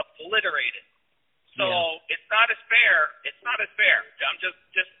obliterated. So it's not as fair. I'm just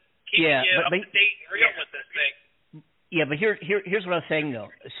keeping you up to date and real with this thing. Yeah, but here's what I was saying though.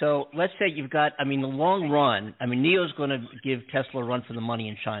 So let's say you've got, the long run. NIO's going to give Tesla a run for the money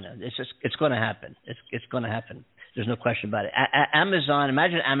in China. It's going to happen. It's going to happen. There's no question about it. Amazon,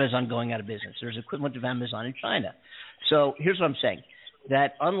 imagine Amazon going out of business. There's equivalent of Amazon in China. So here's what I'm saying: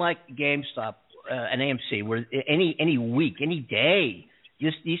 that unlike GameStop and AMC, where any week, any day,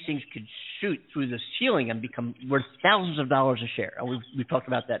 these things could shoot through the ceiling and become worth thousands of dollars a share. And we've talked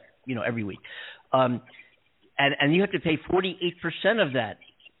about that, every week. And you have to pay 48% of that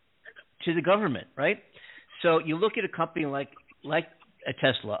to the government, right? So you look at a company like a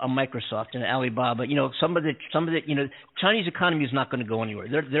Tesla, a Microsoft, and Alibaba. Some of the Chinese economy is not going to go anywhere.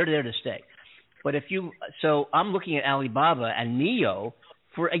 They're there to stay. But so I'm looking at Alibaba and NIO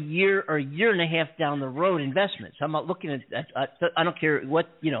for a year or a year and a half down the road investments. I'm not looking at I don't care what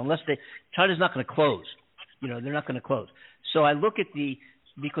unless China's not going to close. They're not going to close. So I look at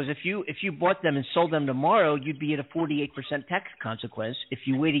because if you bought them and sold them tomorrow, you'd be at a 48% tax consequence. If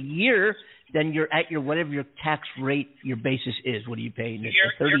you wait a year, then you're at whatever your tax rate, your basis is. What are you paying? 38%.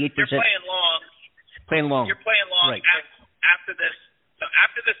 You're playing long. Playing long. You're playing long right. after this. So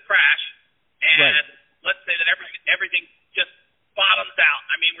after this crash, and let's say that everything just bottoms out.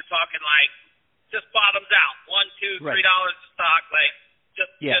 We're talking like just bottoms out. $1, $2, $3 a stock,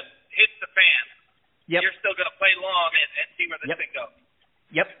 just hits the fan. Yep. You're still going to play long and see where this thing goes.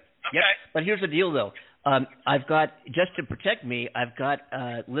 Yep. Okay. Yep. But here's the deal, though. I've got, just to protect me, I've got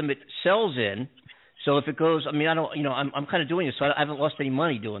limit sells in. So if it goes, I don't, I'm kind of doing this, so I haven't lost any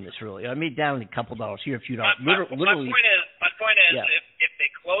money doing this, really. I made down a couple dollars here, a few dollars. My point is, if they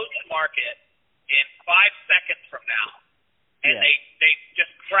close the market in 5 seconds from now, and they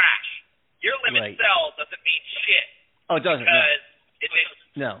just crash, your limit sell doesn't mean shit. Oh, it doesn't.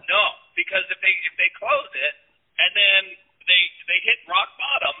 No, because if they close it and then they hit rock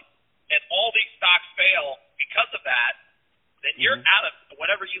bottom and all these stocks fail because of that, then you're out of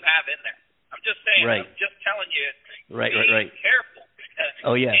whatever you have in there. I'm just saying. Right. I'm just telling you. Right. Be careful.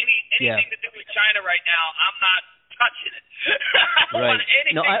 Anything to do with China right now, I'm not touching it. I don't want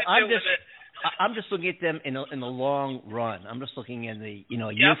anything to do with it. I'm just looking at them in the long run. I'm just looking in the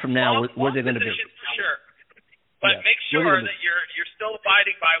a year from now where they're going to be. For sure. But make sure that you're still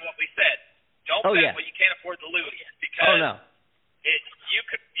abiding by what we said. Don't bet what you can't afford to lose, because you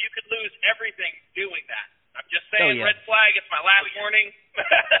could lose everything doing that. I'm just saying, red flag. It's my last warning.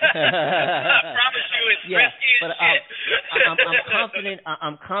 I promise you, it's risky as shit.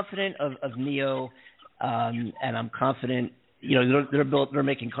 I'm confident of Neo, and I'm confident. You know, they're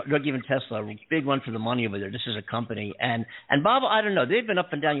giving Tesla a big run for the money over there. This is a company, and Bob, I don't know. They've been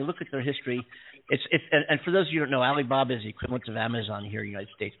up and down. You look at their history. And for those of you who don't know, Alibaba is the equivalent of Amazon here in the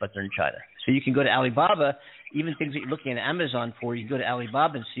United States, but they're in China. So you can go to Alibaba, even things that you're looking at Amazon for, you can go to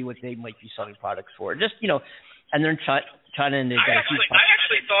Alibaba and see what they might be selling products for. Just, you know, and they're in China and they've got I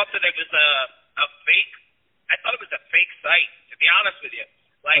actually thought that it was a fake. I thought it was a fake site, to be honest with you.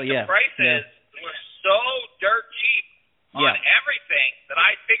 Like the prices were so dirt cheap on everything that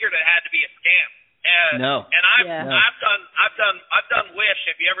I figured it had to be a scam. And I've done Wish.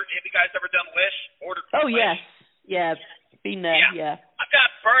 Have you guys ever done Wish? Ordered from Wish? Yes. Been there. Yeah. I've got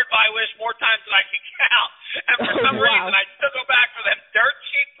burned by Wish more times than I can count. And for some reason I still go back for them dirt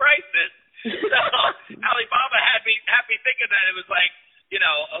cheap prices. So Alibaba had me thinking that it was like, you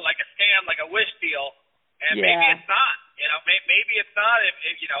know, like a scam, like a Wish deal. And maybe it's not. You know, maybe it's not.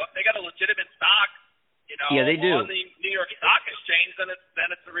 If you know, if they got a legitimate stock, you know, they do. on the New York Stock Exchange, then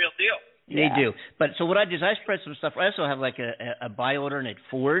it's the real deal. They do. But so what I did is I spread some stuff. I also have like a buy order in at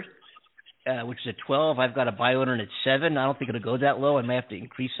Ford, which is at 12. I've got a buy order in at 7. I don't think it'll go that low. I may have to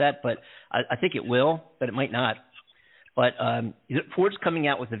increase that, but I think it will, but it might not. But Ford's coming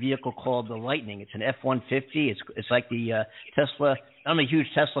out with a vehicle called the Lightning. It's an F-150. It's like the Tesla. I'm a huge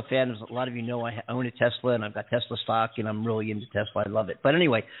Tesla fan. As a lot of you know, I own a Tesla, and I've got Tesla stock, and I'm really into Tesla. I love it. But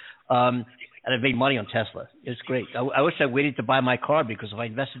anyway, and I've made money on Tesla. It's great. I wish I waited to buy my car, because if I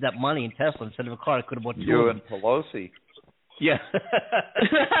invested that money in Tesla instead of a car, I could have bought two. You and Pelosi. Yeah.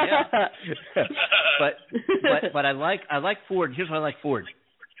 But I like Ford. Here's why I like Ford.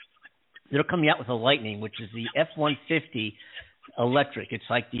 They're coming out with a Lightning, which is the F-150 electric. It's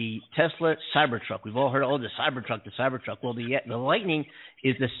like the Tesla Cybertruck. We've all heard, the Cybertruck. Well, the Lightning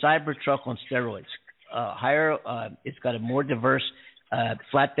is the Cybertruck on steroids. It's got a more diverse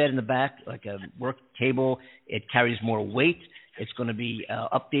flatbed in the back, like a work table. It carries more weight. It's going to be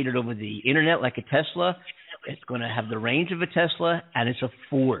updated over the internet like a Tesla. It's going to have the range of a Tesla, and it's a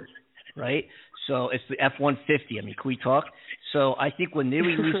Ford, right? So it's the F-150. I mean, can we talk? So I think when they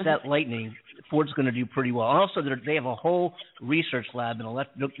release that Lightning, Ford's going to do pretty well. Also, they have a whole research lab, and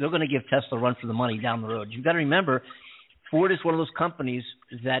they're going to give Tesla a run for the money down the road. You've got to remember, Ford is one of those companies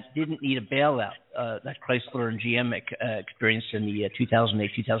that didn't need a bailout, that Chrysler and GM experienced in the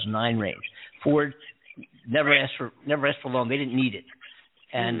 2008-2009 range. Ford never asked for a loan. They didn't need it.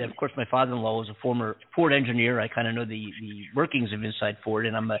 And, of course, my father-in-law was a former Ford engineer. I kind of know the workings of inside Ford,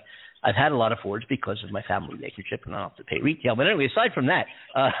 and I've had a lot of Fords because of my family relationship, and I don't have to pay retail. But anyway, aside from that,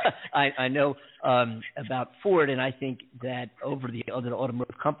 I know about Ford, and I think that over the other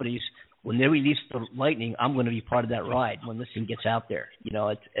automotive companies, when they release the Lightning, I'm going to be part of that ride when this thing gets out there. You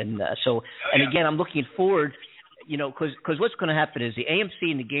know, and again, I'm looking at Ford. You know, because what's going to happen is the AMC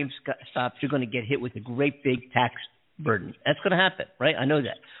and the Game Stop, you're going to get hit with a great big tax burden. That's going to happen, right? I know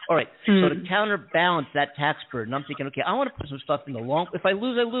that. All right. So to counterbalance that tax burden, I'm thinking, okay, I want to put some stuff in the long. If I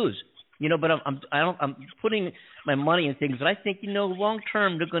lose, I lose. You know, but I'm putting my money in things that I think, you know, long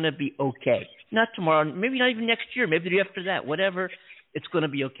term they're going to be okay. Not tomorrow, maybe not even next year, maybe the year after that. Whatever, it's going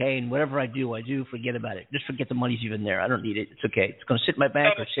to be okay. And whatever I do, forget about it. Just forget the money's even there. I don't need it. It's okay. It's going to sit in my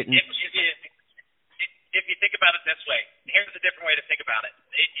bank or sit in. If you think about it this way, here's a different way to think about it.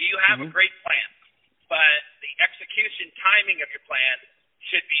 You have a great plan, but the execution timing of your plan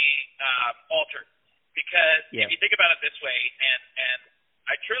should be altered. Because if you think about it this way, and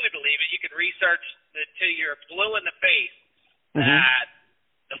I truly believe it, you can research till you're blue in the face that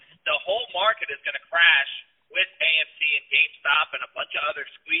the whole market is going to crash with AMC and GameStop and a bunch of other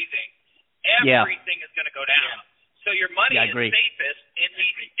squeezing. Everything is going to go down. So your money is safest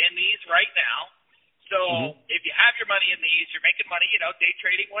in these right now. So if you have your money in these, you're making money, you know, day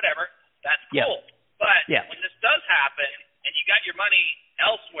trading, whatever, that's cool. But when this does happen and you got your money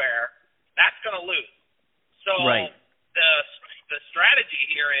elsewhere, that's going to lose. So the strategy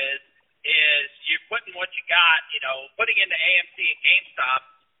here is you're putting what you got, you know, putting into AMC and GameStop,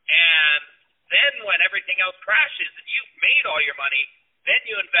 and then when everything else crashes and you've made all your money, then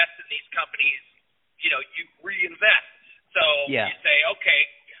you invest in these companies, you know, you reinvest. So you say, okay,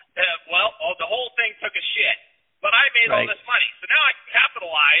 the whole thing took a shit, but I made all this money, so now I can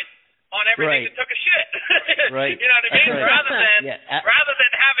capitalize on everything that took a shit. You know what I mean? Rather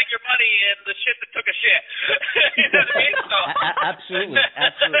than having your money in the shit that took a shit. You know what I mean? So.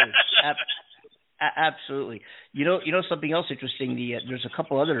 Absolutely. You know something else interesting. There's a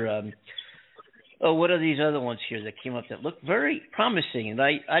couple other what are these other ones here that came up that look very promising? And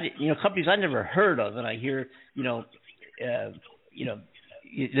I companies I never heard of, and I hear, the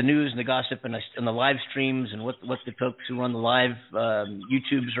news and the gossip and the live streams and what the folks who run the live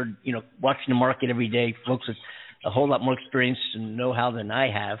YouTubes are, watching the market every day, folks with a whole lot more experience and know-how than I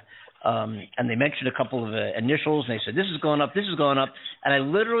have. And they mentioned a couple of initials, and they said, this is going up, and I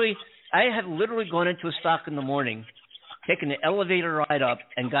have literally gone into a stock in the morning, taken the elevator ride up,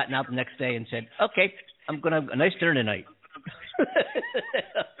 and gotten out the next day and said, okay, I'm going to have a nice dinner tonight.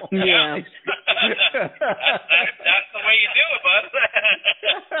 Yeah. That's the way you do it, bud.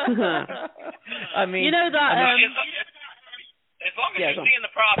 I mean, you know that. As long as you're seeing the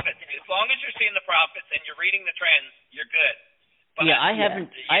profits, and you're reading the trends, you're good. But I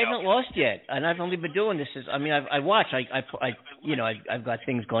haven't lost yet, and I've only been doing this. I watch. I've got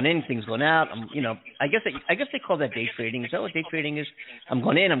things going in, things going out. I guess they call that day trading. Is that what day trading is? I'm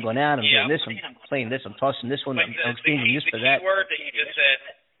going in, I'm going out, I'm doing this, I'm playing this, I'm tossing this one, I'm exchanging this for that.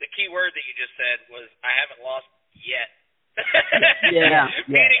 The key word that you just said was, I haven't lost yet.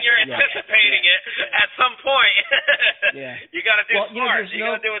 Meaning you're anticipating it at some point. You got to do it smart. You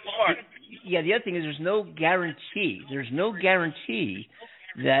got to do it smart. Yeah, the other thing is there's no guarantee. There's no guarantee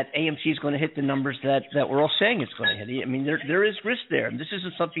that AMC is going to hit the numbers that we're all saying it's going to hit. I mean, there is risk there. And this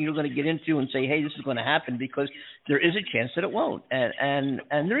isn't something you're going to get into and say, hey, this is going to happen, because there is a chance that it won't. And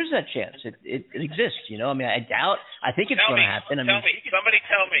there is that chance. It exists, I mean, I doubt. I think it's going to happen. Somebody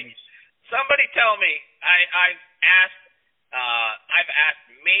tell me. I've asked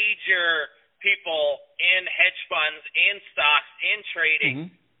major people in hedge funds, in stocks, in trading.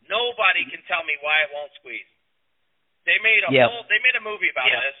 Mm-hmm. Nobody can tell me why it won't squeeze. They made a movie about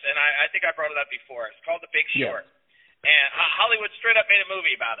this, and I think I brought it up before. It's called The Big Short. And Hollywood straight up made a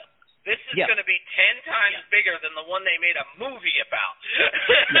movie about it. This is going to be 10 times bigger than the one they made a movie about.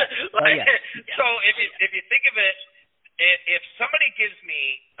 So if you think of it, if somebody gives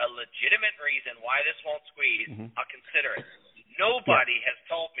me a legitimate reason why this won't squeeze, I'll consider it. Nobody has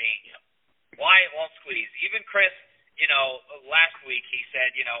told me why it won't squeeze. Even Chris, last week he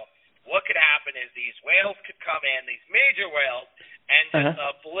said, what could happen is these whales could come in, these major whales, and just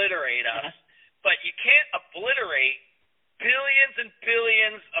obliterate us. But you can't obliterate billions and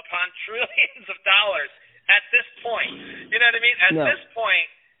billions upon trillions of dollars at this point. You know what I mean? At this point,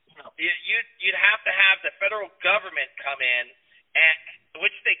 you'd have to have the federal government come in, and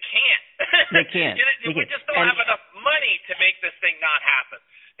which they can't. They can't. We just don't have enough money to make this thing not happen.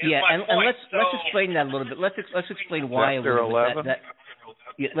 And let's explain that a little bit. Let's explain why. Chapter 11.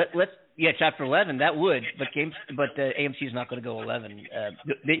 Chapter 11. That would, but AMC is not going to go 11.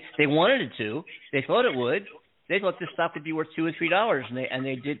 They wanted it to. They thought it would. They thought this stock would be worth $2 or $3, and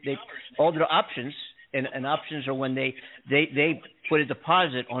they all their options. And options are when they put a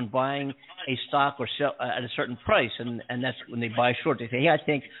deposit on buying a stock or sell at a certain price, and that's when they buy short. They say,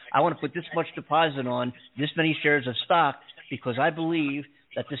 hey, I want to put this much deposit on this many shares of stock because I believe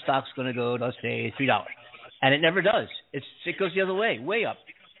that this stock's going to go, let's say, $3, and it never does. It goes the other way, way up.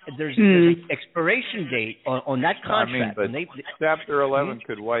 There's an expiration date on that contract. I mean, but Chapter 11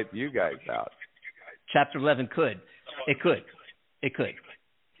 could wipe you guys out. Chapter 11 could. It could.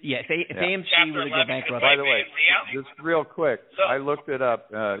 Yeah, if AMC were to go bankrupt. By the way, just real quick, I looked it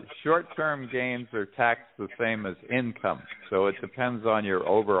up. Short-term gains are taxed the same as income, so it depends on your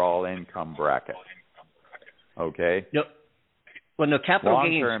overall income bracket. Okay? Yep. Well, no, capital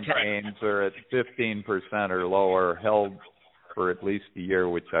long-term gains are at 15% or lower, held for at least a year,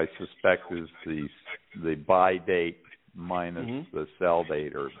 which I suspect is the buy date minus the sell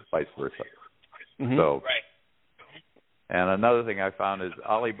date, or vice versa. So. Right. And another thing I found is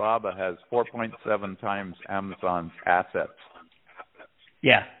Alibaba has 4.7 times Amazon's assets.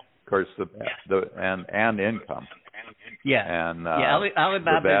 Yeah. Of course, and income. Yeah. And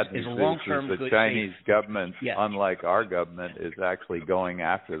Alibaba is a long-term good. The Chinese government, unlike our government, is actually going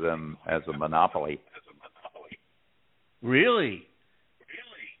after them as a monopoly. Really?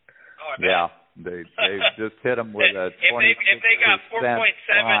 Yeah. They just hit them with a 26% if they got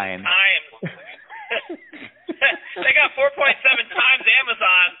 4.7 fine. times. They got 4.7 times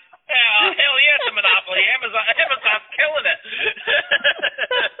Amazon. Hell yeah, it's a monopoly. Amazon's killing it.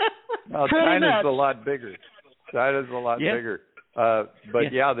 No, China's a lot bigger. Bigger.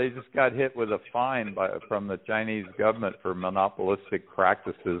 But they just got hit with a fine from the Chinese government for monopolistic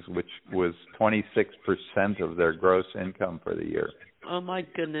practices, which was 26% of their gross income for the year. Oh my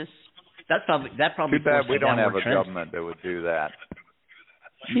goodness. That probably. Too bad we don't have a government that would do that.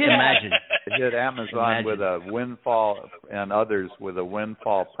 Imagine. They hit Amazon with a windfall and others with a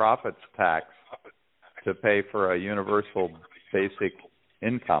windfall profits tax to pay for a universal basic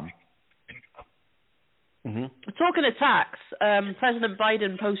income. Talking of tax, President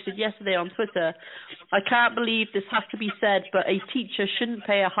Biden posted yesterday on Twitter, I can't believe this has to be said, but a teacher shouldn't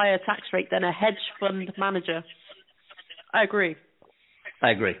pay a higher tax rate than a hedge fund manager. I agree.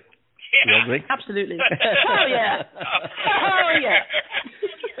 I agree. Yeah. You agree? Absolutely. Hell yeah. Hell yeah.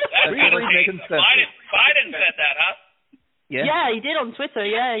 Biden said that, huh? Yeah, he did on Twitter,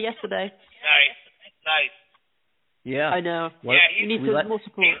 yesterday. Nice. Yeah. I know. Well, he needs more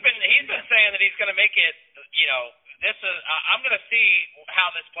support. He's been saying that he's going to make it, this is, I'm going to see how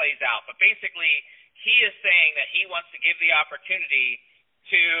this plays out. But basically, he is saying that he wants to give the opportunity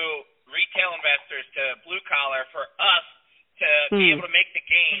to retail investors, to blue collar, for us to be able to make the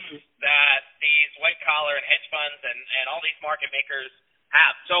gains that these white collar and hedge funds and all these market makers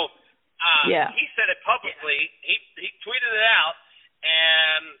have. So he said it publicly. He tweeted it out,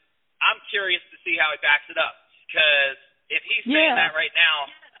 and I'm curious to see how he backs it up. Because if he's saying that right now,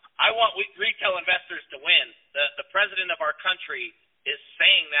 I want retail investors to win. The president of our country is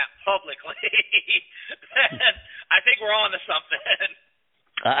saying that publicly. I think we're on to something.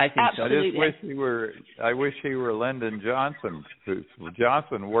 I think so. I wish he were Lyndon Johnson.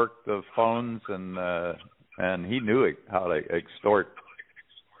 Johnson worked the phones and he knew how to extort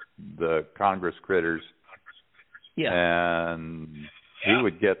the Congress critters. Yeah. And he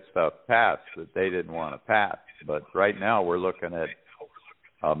would get stuff passed that they didn't want to pass. But right now we're looking at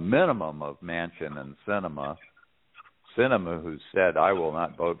a minimum of Manchin and Sinema. Sinema, who said, I will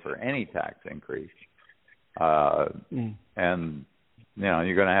not vote for any tax increase. And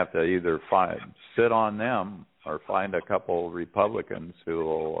you're going to have to either sit on them or find a couple Republicans who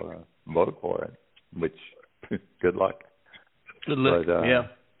will vote for it, which, good luck. Good luck,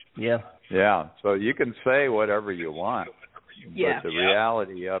 Yeah, so you can say whatever you want, but the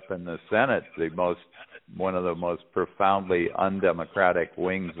reality up in the Senate, one of the most profoundly undemocratic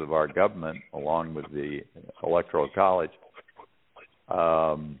wings of our government, along with the Electoral College,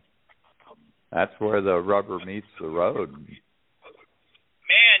 that's where the rubber meets the road.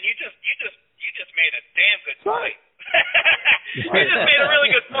 Man, you just made a damn good point. You just made a really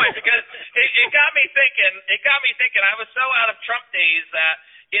good point, because it got me thinking. I was so out of Trump days that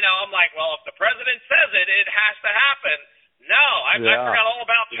I'm like, well, if the president says it, it has to happen. No, I forgot all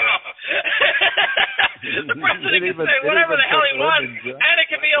about Trump. The president can say whatever the hell he wants, and it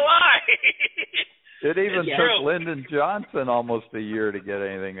can be a lie. It even took Lyndon Johnson almost a year to get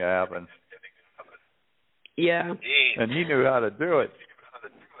anything to happen. Yeah. And he knew how to do it.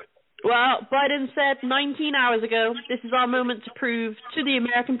 Well, Biden said 19 hours ago, this is our moment to prove to the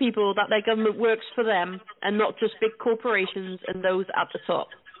American people that their government works for them and not just big corporations and those at the top.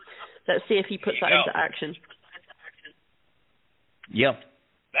 Let's see if he puts that into action. Yeah.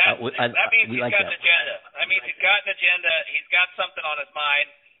 That means he's got an agenda. That means he's got an agenda. He's got something on his mind.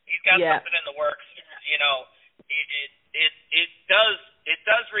 He's got something in the works. It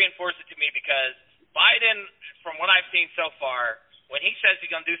does reinforce it to me, because Biden, from what I've seen so far, when he says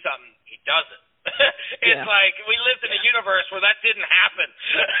he's going to do something, he does it. It's like we lived in a universe where that didn't happen.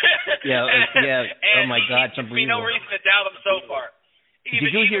 Oh my God, it's unbelievable. There's no reason to doubt him so far.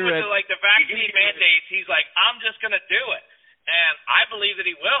 Even with the vaccine mandates, he's like, I'm just going to do it. And I believe that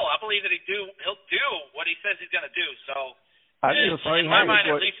he will. I believe that he'll do what he says he's going to do. So, in my mind,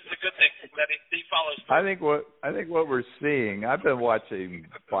 at least, it's a good thing that he follows through. I think what we're seeing. I've been watching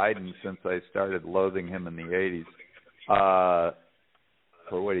Biden since I started loathing him in the '80s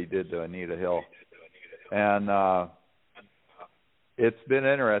for what he did to Anita Hill, and it's been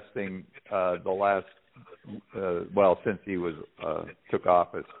interesting the last since he took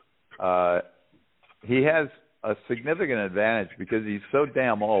office. He has a significant advantage because he's so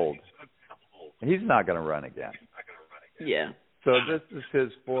damn old. He's not going to run again. Yeah. So this is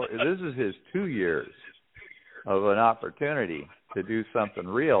his 2 years of an opportunity to do something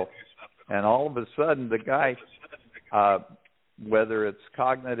real, and all of a sudden the guy, whether it's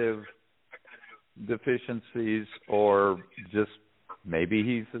cognitive deficiencies or just maybe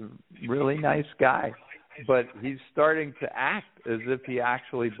he's a really nice guy, but he's starting to act as if he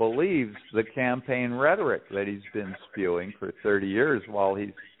actually believes the campaign rhetoric that he's been spewing for 30 years while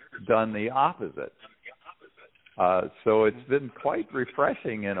he's done the opposite. So it's been quite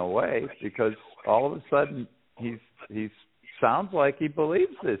refreshing in a way, because all of a sudden he sounds like he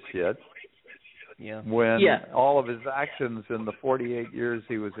believes this shit. Yeah. When all of his actions in the 48 years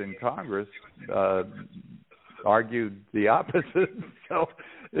he was in Congress argued the opposite. So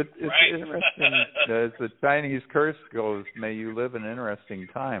it's interesting. As the Chinese curse goes, may you live in interesting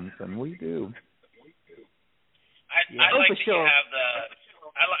times, and we do. I like that you have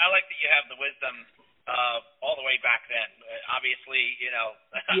I like that you have the wisdom all the way back then. Obviously,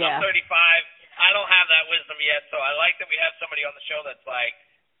 I'm 35. I don't have that wisdom yet, so I like that we have somebody on the show that's like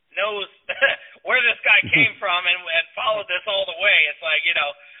knows where this guy came from and followed this all the way. It's like,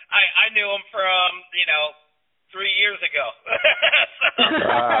 I knew him from 3 years ago.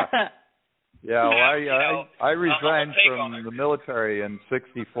 Yeah, well, I resigned from the military in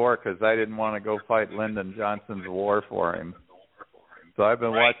 '64 because I didn't want to go fight Lyndon Johnson's war for him. So I've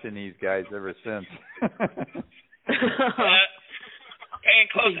been watching these guys ever since. Paying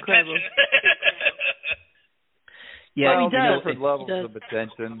close attention. Yeah, well, different levels of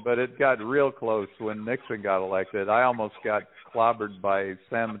attention, but it got real close when Nixon got elected. I almost got clobbered by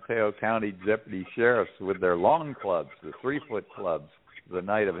San Mateo County deputy sheriffs with their long clubs, the 3-foot clubs, the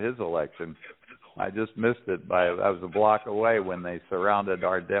night of his election. I just missed it. I was a block away when they surrounded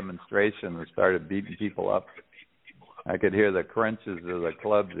our demonstration and started beating people up. I could hear the crunches of the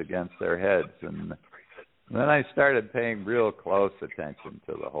clubs against their heads, and then I started paying real close attention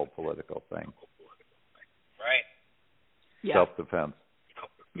to the whole political thing. Right. Yeah. Self-defense.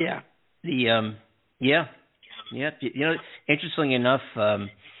 Yeah. Yeah. Interestingly enough, what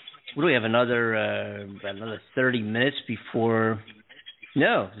do we have? Another 30 minutes before.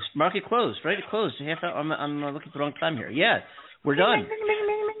 No, this market closed. Right, it closed. Half hour. I'm looking at the wrong time here. Yeah, we're done.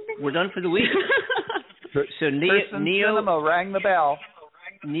 We're done for the week. So Neo rang the bell.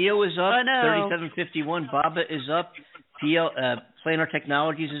 Neo is up. 37.51. Baba is up. Planar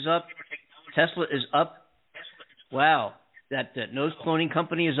Technologies is up. Tesla is up. Wow. That nose cloning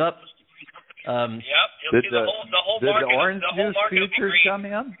company is up. Yep. You'll see the whole market. Did the orange juice futures come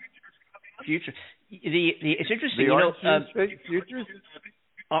in? Futures. It's interesting. The orange juice futures.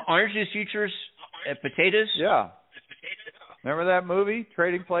 Orange juice futures. Potatoes. Yeah. Remember that movie,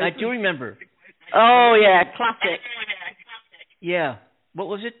 Trading Places? I do remember. Oh yeah, classic. Yeah. What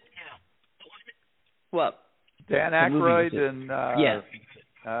was it? What? Dan Aykroyd and yeah.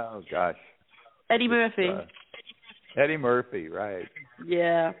 Oh gosh. Eddie Murphy. Eddie Murphy, right?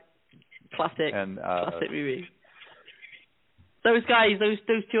 Yeah, classic. And classic movie. Those guys, those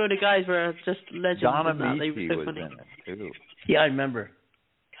two other guys were just legends. Donna They Meese were so was funny. in it too. Yeah, I remember.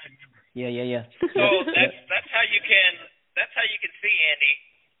 Yeah. So that's how you can see, Andy,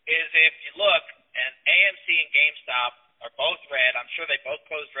 is if you look and AMC and GameStop are both red. I'm sure they both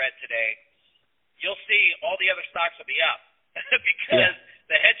closed red today. You'll see all the other stocks will be up because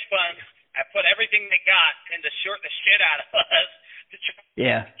the hedge funds have put everything they got into short the shit out of us to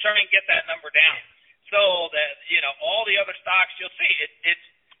try and get that number down. So that all the other stocks you'll see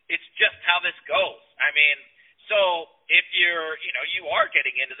it's just how this goes. I mean, so if you're you are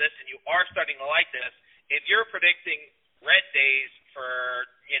getting into this and you are starting to like this, if you're predicting red days for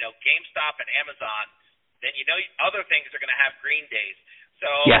GameStop and Amazon, then other things are going to have green days.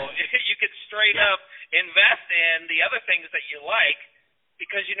 So you could straight up invest in the other things that you like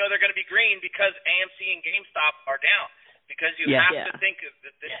because they're going to be green because AMC and GameStop are down. Because you have to think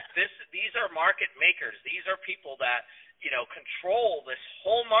that these are market makers. These are people that control this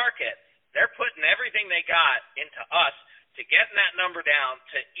whole market. They're putting everything they got into us to getting that number down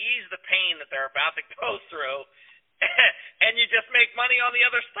to ease the pain that they're about to go through, and you just make money on the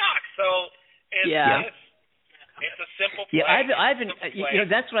other stocks. So it's a simple play. Yeah, I've been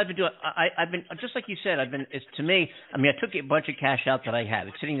that's what I've been doing. I've been just like you said. It's to me. I mean, I took a bunch of cash out that I have.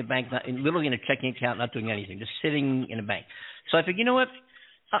 It's sitting in the bank, literally in a checking account, not doing anything, just sitting in a bank. So I figured, you know what?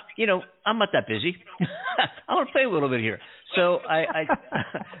 I'm not that busy. I want to play a little bit here. So I've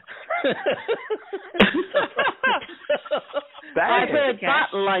heard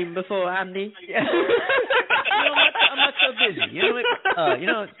that line before, Andy. I'm not so busy.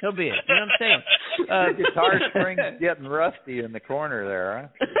 So be it. You know what I'm saying? The guitar string's getting rusty in the corner there, huh?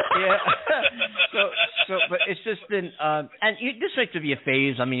 Yeah. But it's just been, and this might be a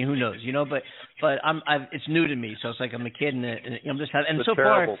phase. I mean, who knows? But it's new to me, so it's like I'm a kid, and I'm just having. And it's so a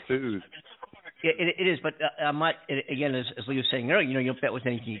terrible far, twos. It is, but I'm not. Again, as Lee was saying earlier, you don't bet with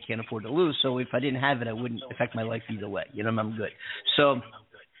anything you can't afford to lose. So if I didn't have it, I wouldn't affect my life either way. I'm good. So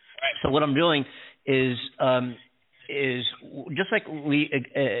what I'm doing is just like Lee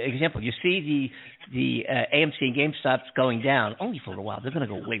example. You see the AMC and GameStop's going down only for a little while. They're going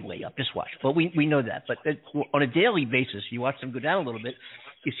to go way up. Just watch. But we know that. But on a daily basis, you watch them go down a little bit.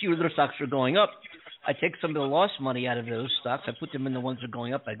 You see where their stocks are going up. I take some of the lost money out of those stocks. I put them in the ones that are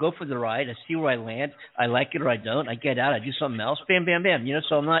going up. I go for the ride. I see where I land. I like it or I don't. I get out. I do something else. Bam, bam, bam.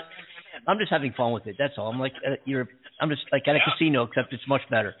 So I'm just having fun with it. That's all. I'm like I'm just like at a casino, except it's much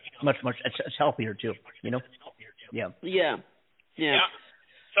better. Much. It's healthier too. Yeah.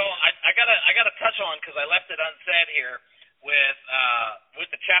 So I gotta touch on because I left it unsaid here with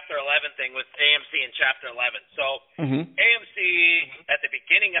the Chapter 11 thing with AMC and Chapter 11. So AMC at the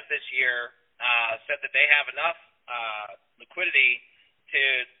beginning of this year said that they have enough liquidity to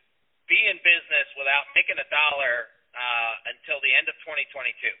be in business without making a dollar until the end of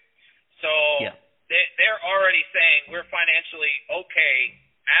 2022. So they're already saying we're financially okay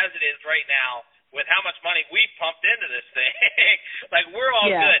as it is right now with how much money we pumped into this thing. Like, we're all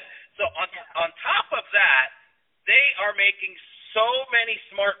good. So on top of that, they are making so many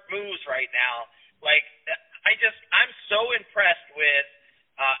smart moves right now. Like, I'm so impressed with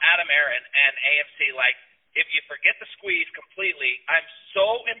Adam Aron and AMC. Like, if you forget the squeeze completely, I'm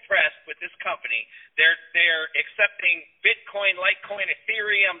so impressed with this company. They're accepting Bitcoin, Litecoin,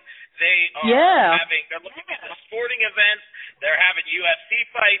 Ethereum. They are they're looking at the sporting events. They're having UFC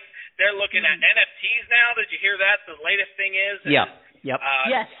fights. They're looking at NFTs now. Did you hear that? The latest thing is yes. You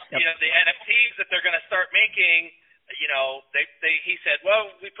know, the NFTs that they're going to start making. You know, he said, well,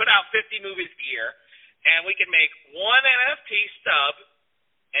 we put out 50 movies a year, and we can make one NFT stub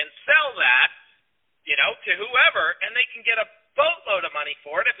and sell that, you know, to whoever, and they can get a boatload of money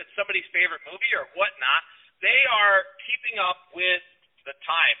for it if it's somebody's favorite movie or whatnot. They are keeping up with the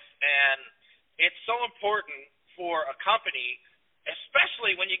times, and it's so important for a company,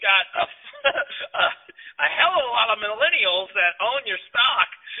 especially when you got a hell of a lot of millennials that own your stock,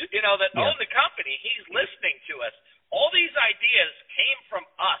 you know, that own the company. He's listening to us. All these ideas came from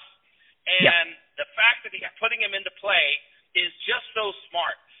us, and the fact that he's putting them into play is just so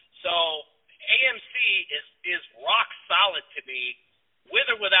smart. So AMC is rock solid to me, with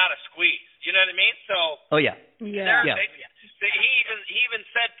or without a squeeze. You know what I mean? So he even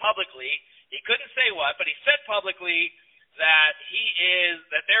said publicly, he couldn't say what, but he said publicly that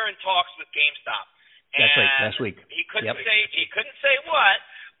they're in talks with GameStop. That's right, last week. He couldn't say what,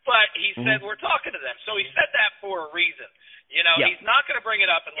 but he said we're talking to them. So he said that for a reason. You know, he's not going to bring it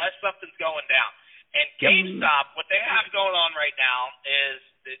up unless something's going down. And GameStop, what they have going on right now is,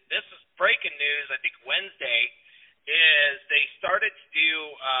 this is breaking news, I think Wednesday, is they started to do,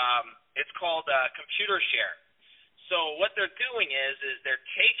 it's called computer share. So what they're doing is they're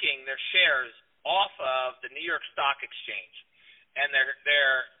taking their shares off of the New York Stock Exchange, and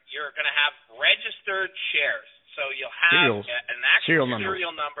you're going to have registered shares. So you'll have an actual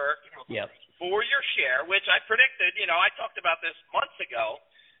serial number for your share, which I predicted. You know, I talked about this months ago.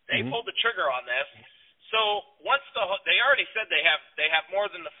 They pulled the trigger on this. So once they already said they have more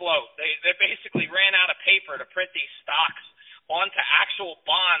than the float. They basically ran out of paper to print these stocks onto actual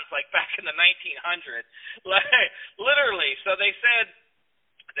bonds like back in the 1900s, literally. So they said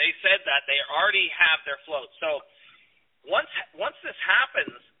that they already have their float. So once this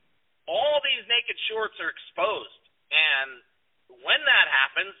happens, all these naked shorts are exposed, and when that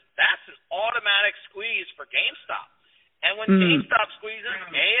happens, that's an automatic squeeze for GameStop. And when GameStop squeezes,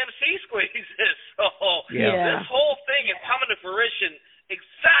 AMC squeezes. So this whole thing is coming to fruition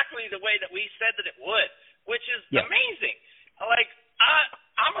exactly the way that we said that it would, which is amazing. Like,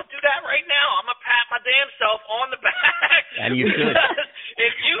 I'm going to do that right now. I'm going to pat my damn self on the back. And you should.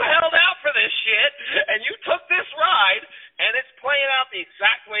 If you held out for this shit and you took this ride and it's playing out the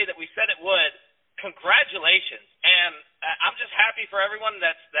exact way that we said it would, congratulations. And I'm just happy for everyone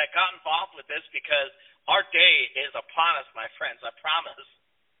that got involved with this, because our day is upon us, my friends. I promise.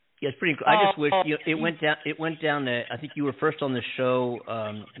 Yeah, it's pretty cool. I just wish it went down. I think you were first on the show,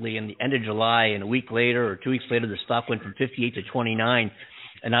 Lee, in the end of July, and a week later or 2 weeks later, the stock went from 58 to 29,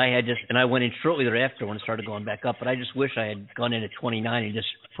 and I went in shortly thereafter when it started going back up. But I just wish I had gone in at 29 and just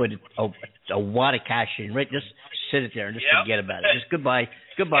put a wad of cash in, right? Just sit it there and just forget about it. Just goodbye.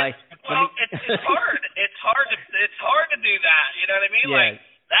 Well, it's hard. It's hard to do that. You know what I mean? Yeah. Like.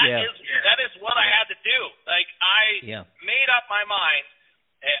 That is what I had to do. Like, I made up my mind.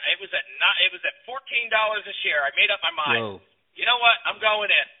 It was at $14 a share. I made up my mind. Whoa. You know what? I'm going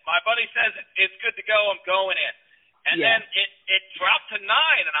in. My buddy says it's good to go. I'm going in. And then it dropped to 9,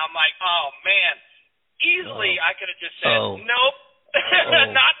 and I'm like, oh man. Easily I could have just said, nope,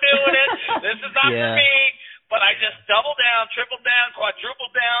 not doing it. This is not for me. But I just doubled down, tripled down,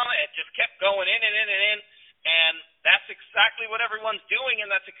 quadrupled down, and just kept going in and in and in. And that's exactly what everyone's doing, and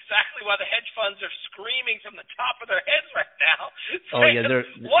that's exactly why the hedge funds are screaming from the top of their heads right now.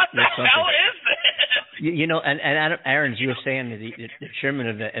 Saying, what the hell is this? You know, and Adam Aron, as you were saying, the chairman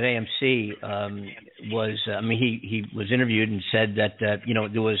of AMC was. I mean, he was interviewed and said that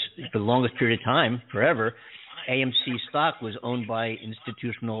there was, for the longest period of time, forever, AMC stock was owned by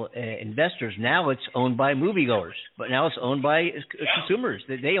institutional investors. Now it's owned by moviegoers, but now it's owned by consumers.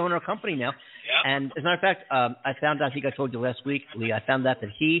 They own our company now. And as a matter of fact, I think I told you last week, Lee, I found out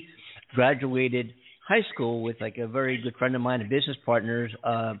that he graduated high school with like a very good friend of mine, a business partner's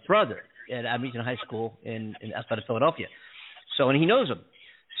brother at Abington High School in outside of Philadelphia. So, and he knows him.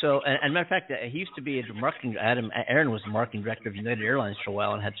 So, and matter of fact, he used to be a marketing. Aaron was the marketing director of United Airlines for a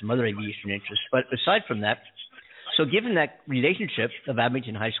while and had some other aviation interests. But aside from that, so given that relationship of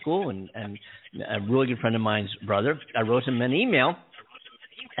Abington High School and a really good friend of mine's brother, I wrote him an email,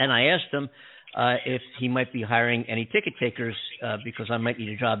 and I asked him if he might be hiring any ticket takers because I might need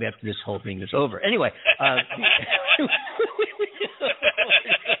a job after this whole thing is over. Anyway.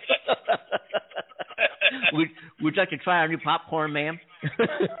 Would you like to try our new popcorn, ma'am? I'll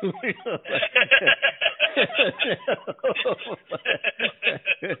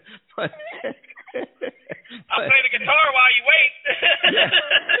play the guitar while you wait.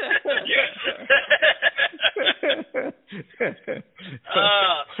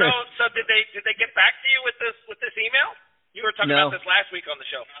 So did they get back to you with this email? You were talking about this last week on the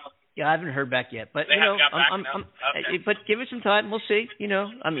show. Yeah, I haven't heard back yet, but they haven't got back, okay. But give it some time. We'll see.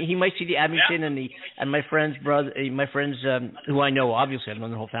 I mean, he might see the Abington and my friend's brother, who I know. Obviously, I've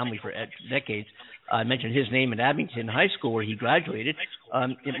known the whole family for decades. I mentioned his name at Abington High School where he graduated.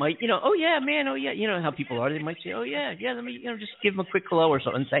 It might, oh yeah, man, oh yeah, how people are. They might say, oh yeah, let me, just give him a quick hello or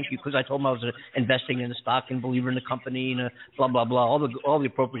something. Thank you, because I told him I was investing in the stock and believer in the company and blah blah blah, all the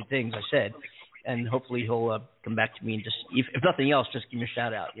appropriate things I said. And hopefully he'll come back to me and just, if nothing else, just give me a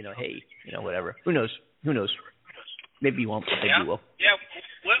shout out. Hey, whatever. Who knows? Maybe he won't, but maybe he will. Yeah.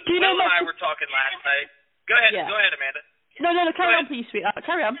 Will and I were talking last night. Go ahead. Yeah. Go ahead, Amanda. No, carry on, please, sweetheart.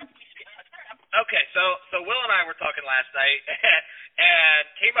 Carry on. Okay, so Will and I were talking last night and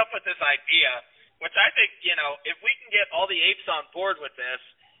came up with this idea, which I think, if we can get all the apes on board with this,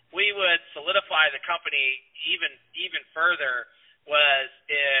 we would solidify the company even further, was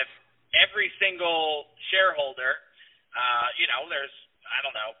if every single shareholder, there's, I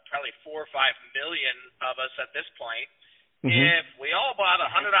don't know, probably 4 or 5 million of us at this point. Mm-hmm. If we all bought a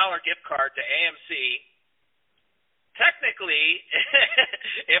 $100 gift card to AMC, technically,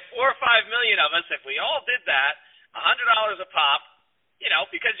 if 4 or 5 million of us, if we all did that, $100 a pop,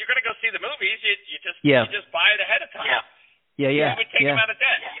 because you're going to go see the movies, you just buy it ahead of time. Yeah. It would take them out of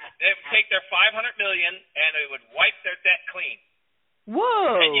debt. It would take their $500 million and it would wipe their debt clean.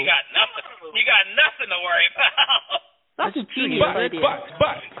 Whoa! And you got nothing. You got nothing to worry about. That's a genius idea. But.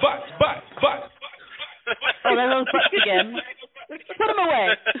 Oh, they're on butts again. Put them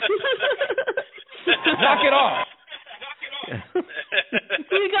away. Knock it off.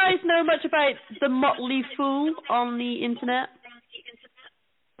 Do you guys know much about the Motley Fool on the internet?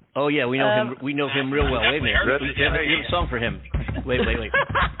 Oh yeah, we know him. We know him real well. Wait a minute. We have a song for him. Wait.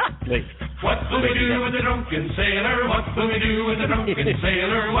 What will we do with the drunken sailor? What will we do with the drunken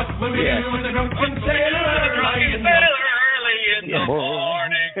sailor? What will we do with the drunken sailor? Early in the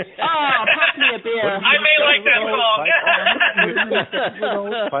morning. Oh, pass me a beer. I may like that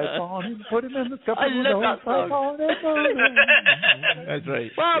song. Put him in the cup. I love that song. That's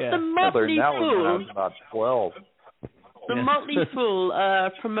right. Well, the Motley Fool. About 12. The Motley Fool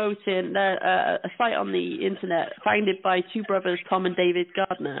promoting a site on the internet founded by two brothers, Tom and David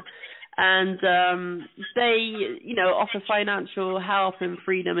Gardner. And they, offer financial help and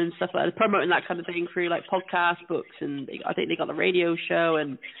freedom and stuff like that, promoting that kind of thing through like podcast, books, and I think they got the radio show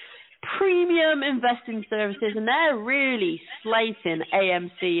and premium investing services. And they're really slating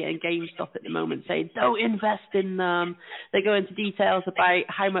AMC and Game Stop at the moment, saying don't invest in them. They go into details about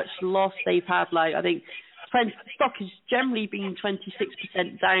how much loss they've had. Like I think stock has generally been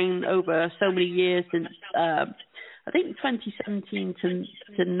 26% down over so many years since. I think 2017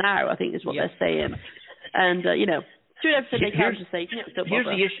 to now, I think is what they're saying. And, doing everything they can to say,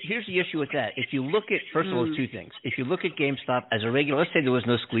 here's the issue with that. If you look at, first of all, two things. If you look at GameStop as a regular, let's say there was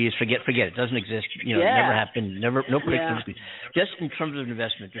no squeeze, forget it. Doesn't exist. It never happened. No prediction squeeze. Just in terms of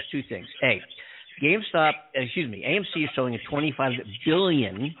investment, there's two things. AMC is showing a $25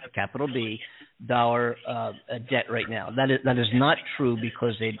 billion, capital B, dollar debt right now. That is not true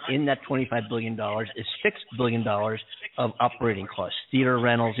because in that $25 billion is $6 billion of operating costs, theater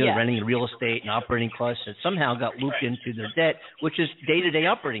rentals, renting real estate and operating costs that somehow got looped into their debt, which is day-to-day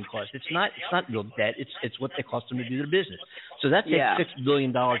operating costs. It's not real debt. It's what they cost them to do their business. So that takes $6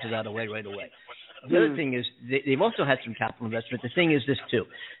 billion out of the way right away. The other thing is they've also had some capital investment. The thing is this too,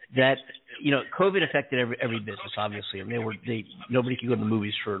 that COVID affected every business. Obviously, and nobody could go to the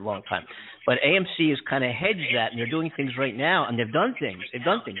movies for a long time. But AMC has kind of hedged that, and they're doing things right now, and they've done things. They've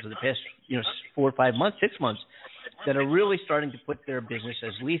done things for the past 4 or 5 months, 6 months, that are really starting to put their business,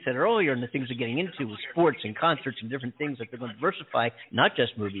 as Lee said earlier, and the things they're getting into with sports and concerts and different things that they're going to diversify, not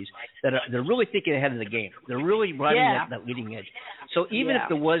just movies, they're really thinking ahead of the game. They're really riding that leading edge. So even if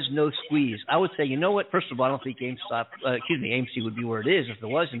there was no squeeze, I would say, you know what? First of all, I don't think AMC would be where it is if there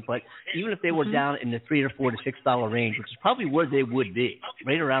wasn't. But even if they were down in the $3 or $4 to $6 range, which is probably where they would be,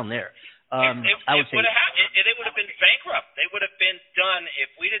 right around there. I would say they would have been bankrupt. They would have been done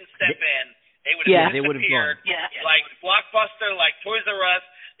if we didn't step in. They would have disappeared. Like Blockbuster, like Toys R Us,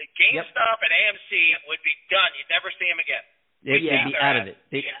 the GameStop and AMC would be done. You'd never see them again. They'd be out of it.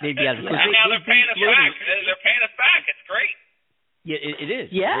 They'd be out of it. And now they're paying us back. They're paying us back. It's great. Yeah, it is.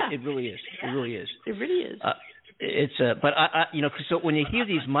 Yeah, it really is. It really is. It really is. But I so when you hear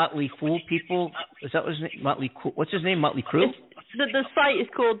these Motley Fool people, is that what his name? What's his name? Motley Crue? The site is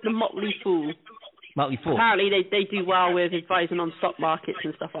called the Motley Fool. Motley Fool. Apparently, they do well with advising on stock markets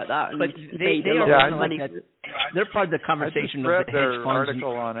and stuff like that. And but they are like that. They're part of the conversation. I just read their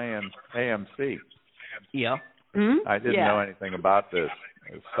article on AMC. Yeah. Mm-hmm. I didn't know anything about this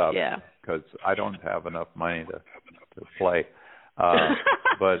stuff because I don't have enough money to play. But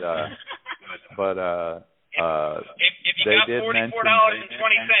if you got $44.20,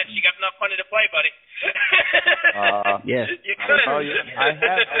 you got enough money to play, buddy. Yeah. You could. Oh,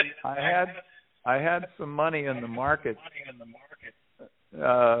 yeah. I had some money in the market.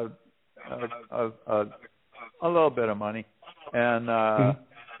 A little bit of money, and I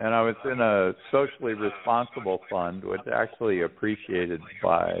was in a socially responsible fund, which actually appreciated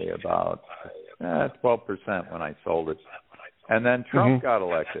by about 12% when I sold it. And then Trump got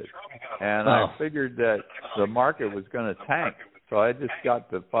elected, and I figured that the market was going to tank, so I just got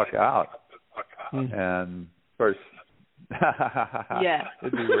the fuck out. And of course,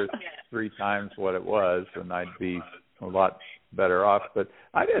 it'd be worth 3 times what it was, and I'd be a lot better off. But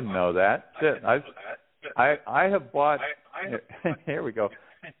I didn't know that. Shit, I have bought. Here we go.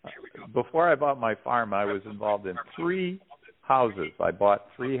 Before I bought my farm, I was involved in 3 houses. I bought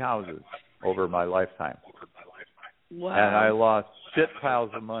 3 houses over my lifetime. Wow. And I lost shit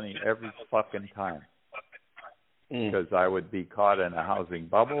piles of money every fucking time because I would be caught in a housing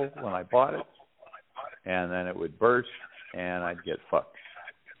bubble when I bought it, and then it would burst, and I'd get fucked.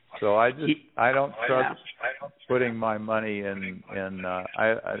 So I don't trust putting my money in.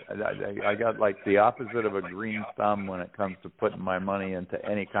 I got like the opposite of a green thumb when it comes to putting my money into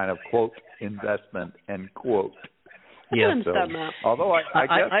any kind of quote investment end quote. Yeah, so, although I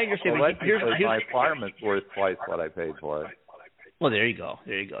guess I understand. My farm is worth twice what I paid for it. Well, there you go.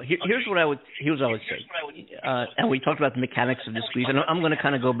 Here's what I would say. And we talked about the mechanics of the squeeze, and I'm going to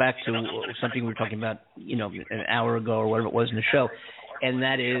kind of go back to something we were talking about, an hour ago or whatever it was in the show, and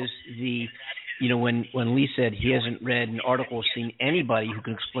that is when Lee said he hasn't read an article or seen anybody who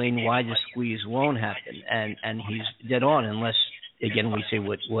can explain why the squeeze won't happen, and he's dead on unless, again, we say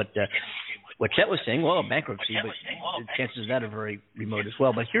what Chet was saying, well, bankruptcy, but the chances of that are very remote as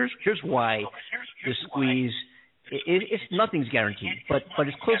well. But here's why the squeeze, it's nothing's guaranteed, but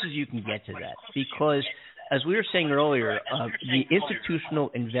as close as you can get to that. Because, as we were saying earlier, the institutional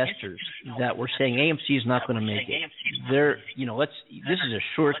investors that were saying AMC is not going to make it, this is a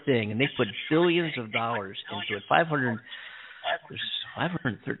sure thing, and they put billions of dollars into it, 513,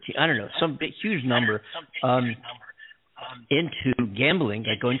 I don't know, some big, huge number, into gambling,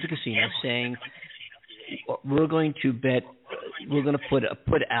 like going to casinos, saying we're going to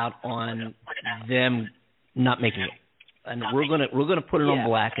put out on them not making it, and we're going to put it on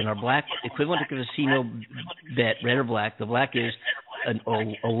black, and our black equivalent to casino bet, red or black, the black is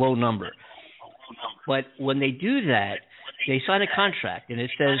a low number. But when they do that, they sign a contract, and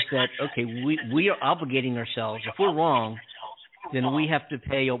it says that we are obligating ourselves. If we're wrong, then we have to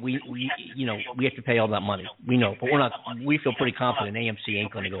pay. We have to pay all that money. We know, but we're not. We feel pretty confident AMC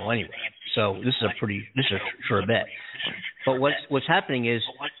ain't going to go anywhere. So this is a sure bet. But what's happening is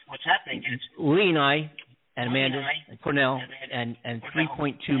Lee and I and Amanda and Cornell and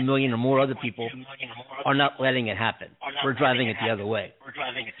 3.2 million or more other people are not letting it happen. We're driving it the other way.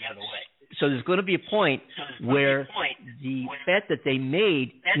 So there's going to be a point where the bet that they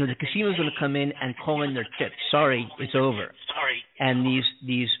made, the casino's going to come in and call in their chips. Sorry, it's over. And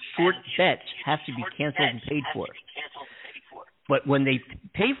these short bets have to be canceled and paid for. But when they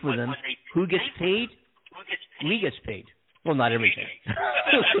pay for them, who gets paid? Lee gets paid. Well, not everything.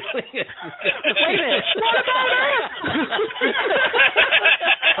 Wait a minute.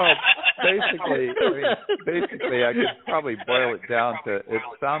 What about basically, I could probably boil it down to, it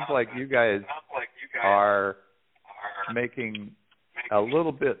sounds like you guys are making a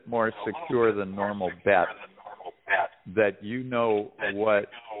little bit more secure than normal bet that you know what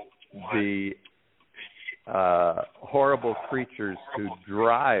the horrible creatures who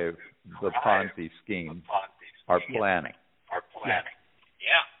drive the Ponzi scheme are planning.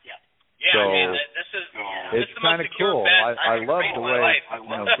 Yeah, so I mean, this it's kind of cool. I love the way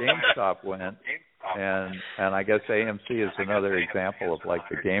GameStop went, and I guess AMC is another example of like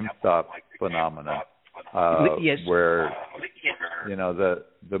the GameStop phenomenon, where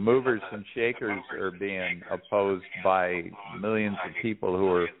the movers and shakers are being opposed by millions of people who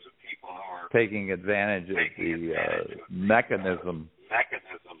are taking advantage of the mechanism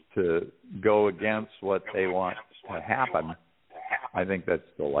to go against what they want to happen. I think that's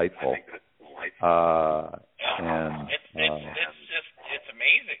delightful. And it's amazing. It's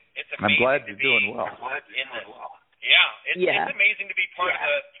amazing. I'm glad you're doing well. It's amazing to be part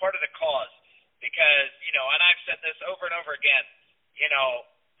of the cause, because and I've said this over and over again.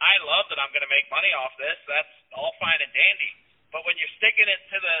 I love that I'm going to make money off this. That's all fine and dandy. But when you're sticking it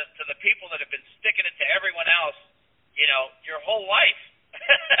to the people that have been sticking it to everyone else, your whole life.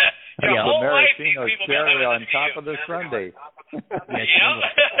 The maraschino cherry on top of the sundae. Of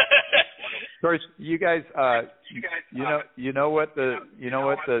course, you guys, you know what the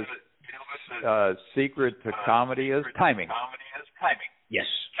secret to comedy is? Timing. Yes.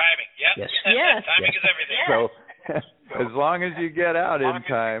 Timing. Yep. Yes. Timing is everything. So, as long as you get out in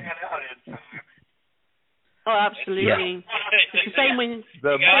time. Oh, absolutely. It's the same when you leave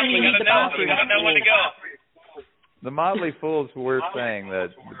the bathroom. You gotta know when to go. The Motley Fools were saying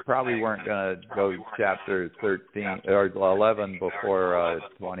that probably weren't going to go chapter 13 or 11 before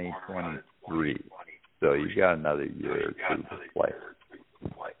 2023. So you got another year or two to play.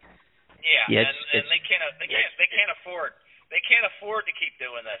 Yeah, and they can't afford to keep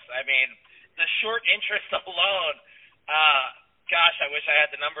doing this. I mean, the short interest alone. Gosh, I wish I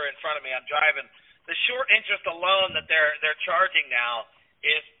had the number in front of me. I'm driving. The short interest alone that they're charging now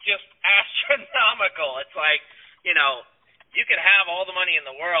is just astronomical. It's like, you could have all the money in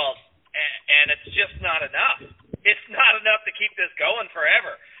the world, and it's just not enough. It's not enough to keep this going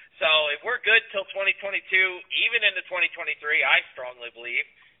forever. So if we're good till 2022, even into 2023, I strongly believe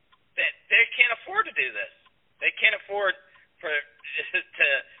that they can't afford to do this. They can't afford to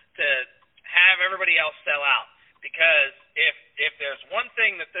have everybody else sell out, because if there's one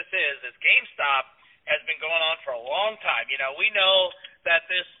thing that this is GameStop has been going on for a long time. We know that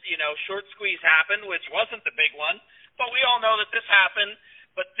this, short squeeze happened, which wasn't the big one, but we all know that this happened.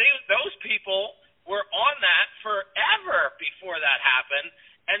 But those people were on that forever before that happened,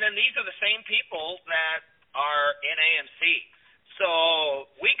 and then these are the same people that are in AMC. So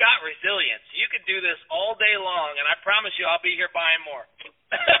we got resilience. You could do this all day long, and I promise you I'll be here buying more.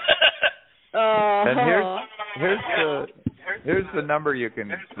 And here's the number you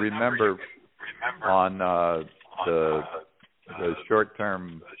can remember on the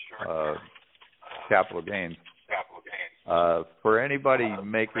short-term capital gains. For anybody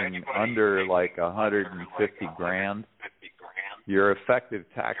making under like $150,000, your effective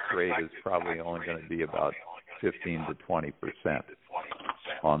tax rate is probably only going to be about 15 to 20%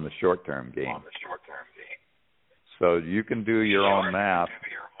 on the short-term gain. So you can do your own math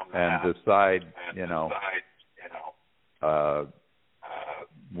and decide,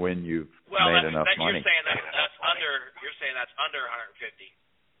 when you've made enough money. You're saying that's under 150.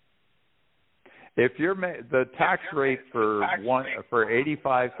 If the tax rate for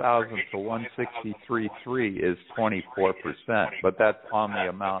 85,000 to 163.3 is 24%, but that's on the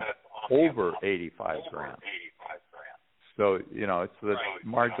amount over 85,000. So it's the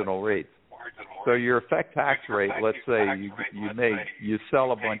marginal rate. So your effective tax rate, let's say you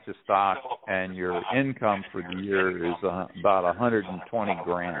sell a bunch of stock and your income for the year is about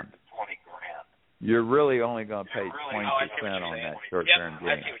 $120,000. You're really only going to pay 20% on that short-term gain.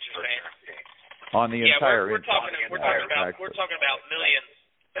 I see what you're saying. On the entire we're income. We're talking about millions.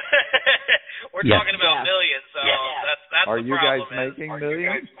 We're talking about millions. So that's Are the you guys problem. making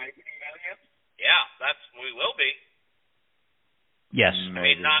millions? Yeah, we will be. Yes. I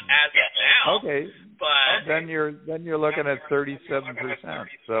mean, not as of now. Okay. But then you're looking at 37%.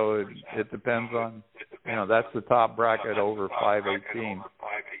 So it depends on, that's the top bracket over 518,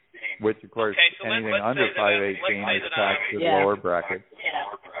 which of course anything under 518 is taxed at lower bracket.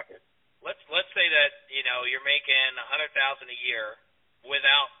 Let's say that you're making $100,000 a year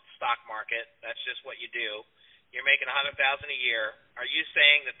without stock market. That's just what you do. You're making $100,000 a year. Are you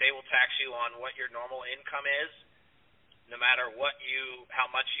saying that they will tax you on what your normal income is? No matter how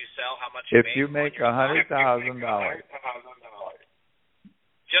much you sell, how much you make. If you make $100,000,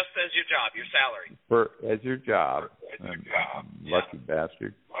 just as your job, your salary. As your job, lucky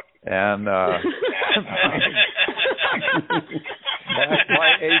bastard. And my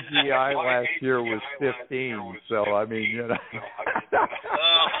AGM AGI last year was 15, so I mean, you know.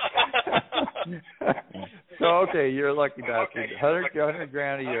 So okay, you're lucky bastard. 100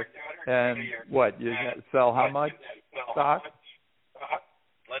 grand a year, and what? You sell how much stock?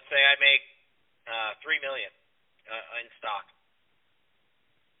 Let's say I make $3 million in stock.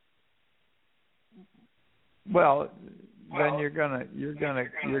 Well, then you're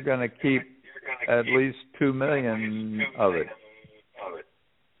gonna keep at least $2 million of it.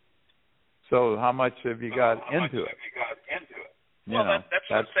 So how much have you got into it? Well, that's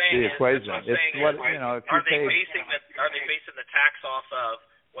what I'm saying. The equation. It's what you know. If are you they basing the tax off of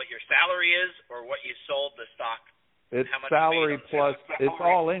what your salary is or what you sold the stock? It's salary plus. It's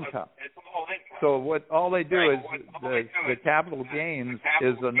all income. So what all they do is the capital gains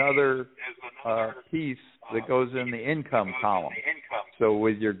is another piece that goes in the income column. So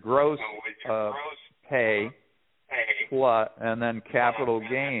with your gross pay plus, and then capital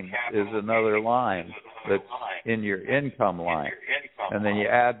gain is another line that's in your income line, and then you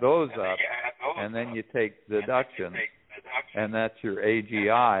add those up, and then you take deductions, and that's your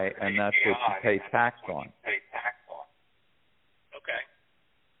AGI, and that's what you pay tax on. Okay.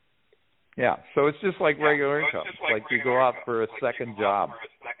 Yeah, so it's just like regular income. It's like you go out for a second job.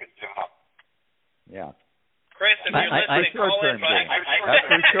 Yeah. Chris, if you're listening, call in. That's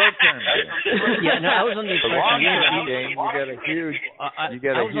for short-term gain. Yeah, no, I was on the impression long-term gain, you get a huge. I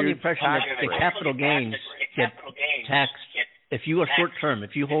was on the impression that the capital gains get taxed. If you are short-term,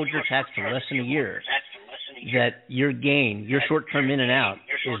 if you hold your tax for less than a year, that your gain, your short-term in and out,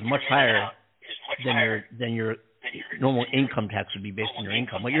 is much higher than your normal income tax would be based on your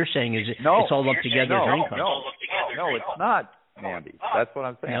income. What you're saying is it's all lumped together as your income. No, it's not, Andy. That's what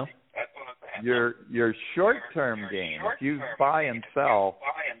I'm saying. No? Your short-term gain, if you buy and sell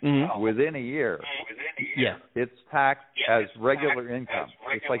within a year, it's taxed as regular income,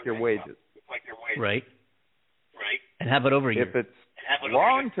 just like your wages. Right. And how about over a year? If it's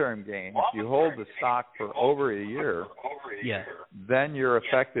long-term gain, if you hold the stock for over a year, then your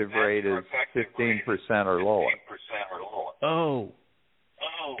effective rate is 15% or lower. Oh,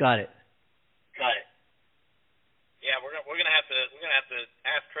 got it. Yeah, we're gonna have to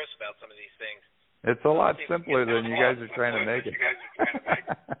ask Chris about some of these things. It's a lot simpler than you guys are trying to make it.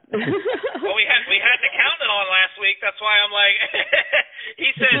 Well, we had the accountant on last week. That's why I'm like,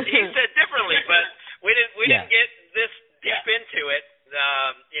 he said differently, but we didn't get this deep into it.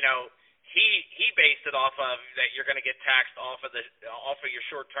 He based it off of that you're going to get taxed off of your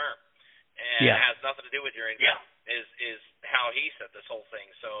short term, and it has nothing to do with your income. Is how he said this whole thing.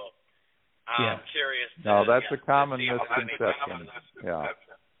 So. I'm curious. No, that's a common misconception. Yeah.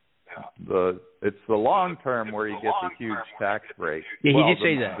 It's the long term where you get the huge tax break. Yeah, he did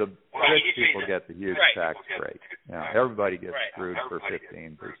say that. The rich people get the huge tax break. Yeah, everybody gets screwed for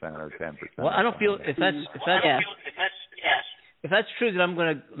 15% or 10%. Well, I don't feel if that's true, then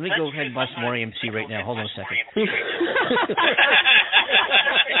let me go ahead and buy some more AMC right now. Hold on a second.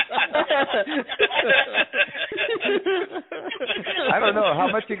 I don't know how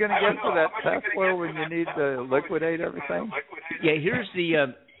much you're going to get for that Tesla when you need to liquidate everything. Yeah, here's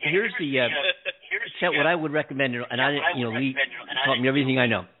Chet, what I would recommend, and I Lee taught me everything I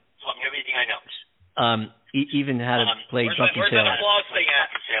know. Even how to play drunken sailor. Where's that applause thing at?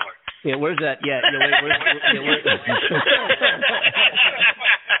 Yeah, where's that?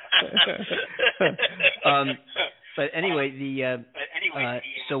 But anyway,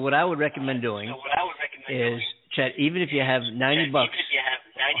 so what I would recommend doing is, Chet, even if you have $90,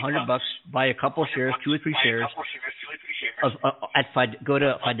 $100, buy a couple shares, 2 or 3 shares. Go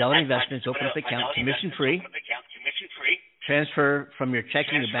to Fidelity Investments, open up an account, commission free. Transfer from your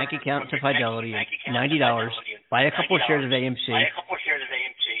checking or bank account to Fidelity, $90. Buy a couple shares of AMC.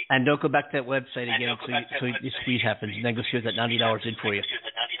 And don't go back to that website again until the squeeze happens, and then go see what that $90 in for you.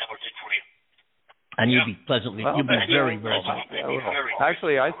 And you'll be very, very happy.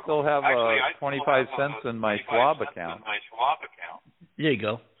 Actually, I still have 25 cents in my Schwab account. There you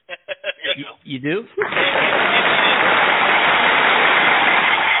go. You do?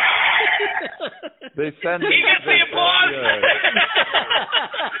 They send. He gets the applause.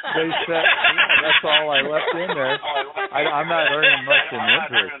 They said, that's all I left in there. I'm not earning much in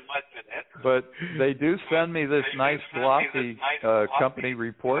interest, but they do send me this nice glossy company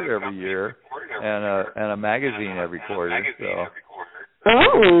report every year and a magazine every quarter. So.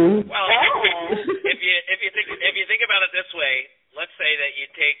 Oh. Well, if you think about it this way, let's say that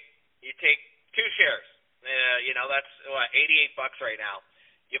you take 2 shares. That's what, $88 right now.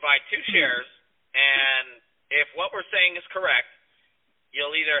 You buy 2 shares, and if what we're saying is correct,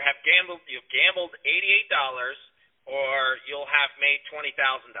 you'll either have gambled $88, or you'll have made $20,000.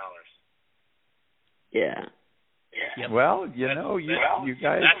 Yeah. Yep. Well, you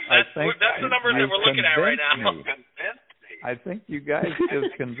guys, I think that's the numbers that we're looking at right now. I think you guys have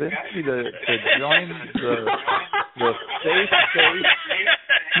convinced me to join the faith-based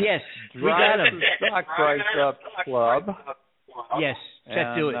yes, we got the stock price up club. Yes,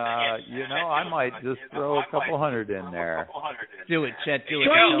 Chet, do it. I might just throw a couple hundred in there. Do it, Chet, do it.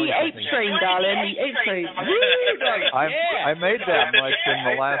 Join the ape train, darling, the ape train. I made that much in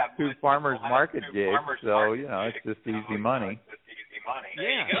the last 2 farmers market gigs, so, it's just easy money.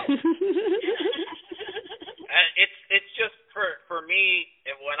 Yeah. It's just for me,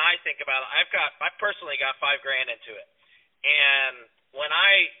 when I think about it, I personally got $5,000 into it. And when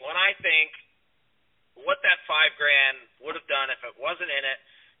I think what that $5,000 would have done if it wasn't in it,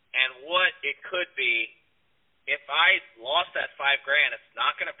 and what it could be if I lost that $5,000, it's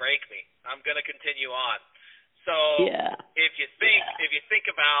not going to break me. I'm going to continue on. So if you think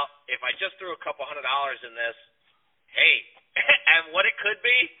about if I just threw a couple $100 in this, hey, and what it could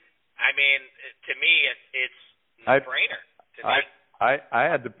be, I mean, to me, it's no brainer. I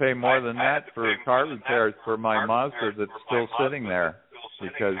had to pay more than that for car repairs for my Mazda that's still sitting there.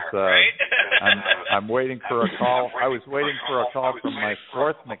 Because I'm waiting for a call. I was waiting for a call from my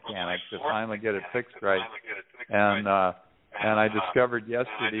 4th mechanic to finally get it fixed right, and I discovered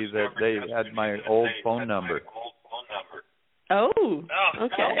yesterday that they had my old phone number. Oh,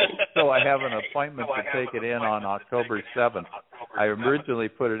 okay. So I have an appointment to take it in on October 7th. I originally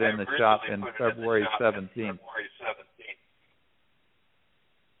put it in the shop in February 17th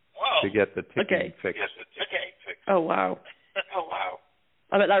to get the ticking fixed. Oh wow.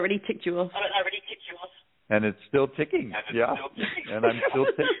 I bet that really ticked you off. And it's still ticking, yeah. And I'm still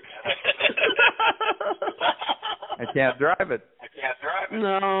ticking. I can't drive it.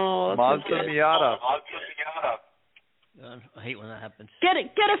 No. Mazda Miata. I hate when that happens. Get a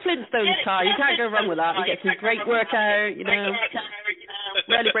Flintstones car. You can't go wrong with that. You get some great workout,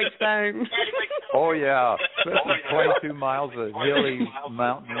 rarely breaks down. Oh, yeah. Especially 22 miles of hilly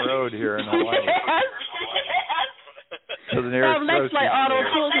mountain road here in Hawaii. To the nearest next, like Arnold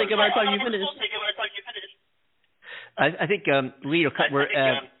Schwarzenegger by the time you finish. I think Lee, we're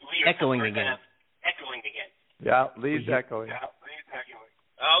echoing again. Yeah, Lee's echoing.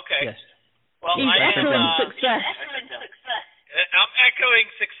 Okay. Yes. Well, He's echoing success. I'm echoing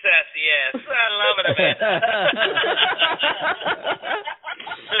success, yes. I love it, Amanda.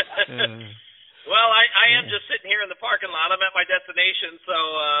 Well, I am just sitting here in the parking lot. I'm at my destination, so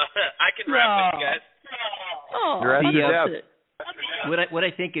I can wrap with you guys. You're at your depth. What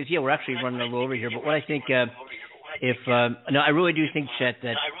I think is, we're actually running a little over here, but what I think, I really do think, Chet,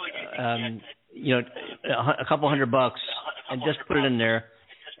 that a couple $100 and just put it in there,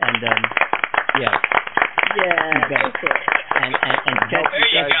 and and Chet, there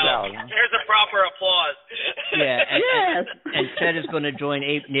you go. There's a proper applause. And Chet is going to join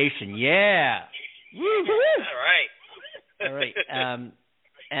Ape Nation. Yeah. All right.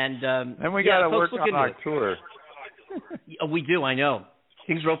 And we got to work on our tour. We do, I know.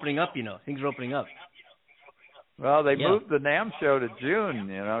 Things are opening up, Things are opening up. Well, they moved the NAMM show to June,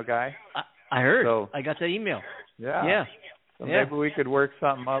 Guy. I heard. So, I got that email. Yeah. So maybe we could work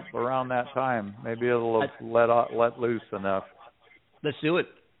something up around that time. Maybe it'll let loose enough. Let's do it.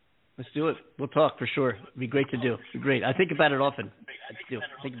 We'll talk for sure. It'd be great to do. It'd be great. I think about it often.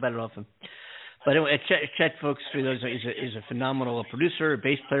 But anyway, Chet, folks, for those is a phenomenal producer,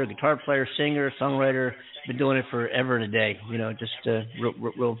 bass player, guitar player, singer, songwriter. Been doing it forever and a day. Real,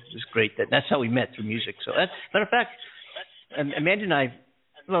 just great. That's how we met, through music. So, matter of fact, Amanda and I.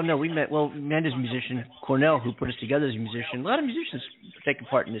 Well, no, we met. Well, Amanda's a musician. Cornell, who put us together as a musician. A lot of musicians taking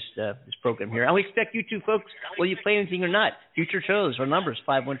part in this program here. And we expect you two folks, whether you play anything or not. Future shows, our numbers,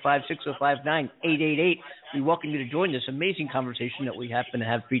 515-605-9888. We welcome you to join this amazing conversation that we happen to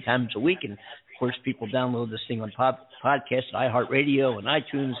have 3 times a week. And, of course, people download this thing on podcasts, iHeartRadio, and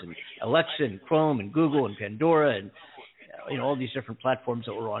iTunes, and Alexa, and Chrome, and Google, and Pandora, and all these different platforms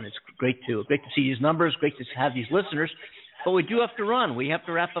that we're on. It's great to see these numbers, great to have these listeners. But we do have to run. We have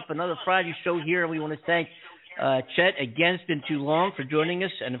to wrap up another Friday show here, and we want to thank Chet again. It's been too long for joining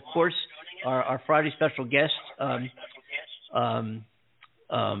us, and of course our Friday special guest. His name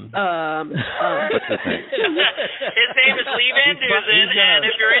is Lee Van Dusen, and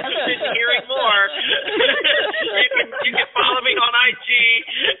if you're interested in hearing more, you can follow me on IG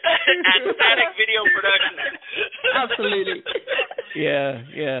at Static Video Productions. Absolutely. Yeah.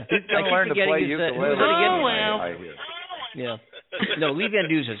 He's going to learn to play ukulele. Oh, wow. Yeah. No, Lee Van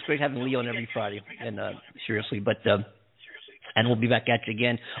Dusen. It's great having Lee on every Friday, and seriously. But And we'll be back at you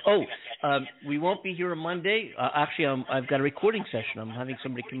again. We won't be here on Monday. Actually, I've got a recording session. I'm having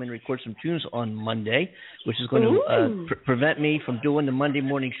somebody come in and record some tunes on Monday, which is going to prevent me from doing the Monday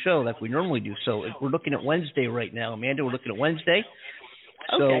morning show like we normally do. So we're looking at Wednesday right now, Amanda. We're looking at Wednesday.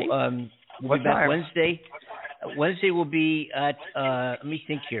 Okay. So we'll be back Wednesday. Wednesday will be at, let me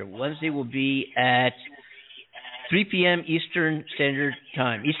think here. Wednesday will be at 3 p.m. Eastern Standard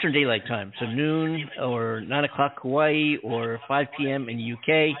Time, Eastern Daylight Time. So noon or 9 o'clock Hawaii or 5 p.m. in the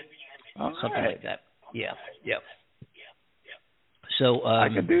UK, something like that. Yeah. So I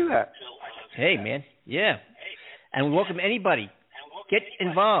can do that. Hey, man. Yeah. And we welcome anybody. Get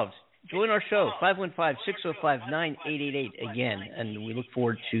involved. Join our show, 515-605-9888 again. And we look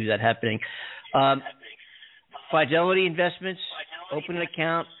forward to that happening. Fidelity Investments, open an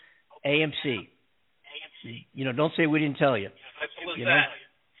account, AMC. Don't say we didn't tell you.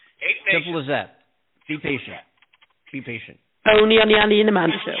 Simple as that. Be patient. Only on the Andy and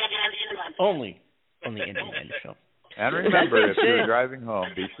Amanda show. Only on the Andy and Amanda show. And remember, if you're driving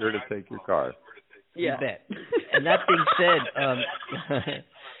home, be sure to take your car. Yeah. You bet. And that being said,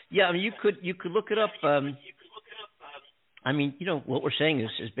 you could look it up. What we're saying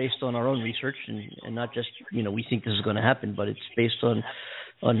is based on our own research and not just, we think this is going to happen, but it's based on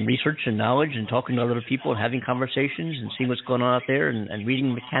research and knowledge and talking to other people and having conversations and seeing what's going on out there and reading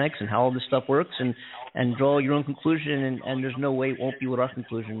the mechanics and how all this stuff works and draw your own conclusion. And there's no way it won't be what our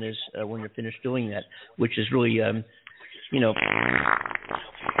conclusion is when you're finished doing that, which is really,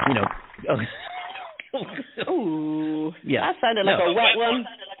 Ooh, yeah. That sounded like a wet one.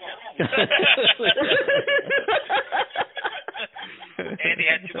 Andy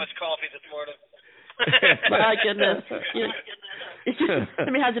had too much coffee this morning. My goodness.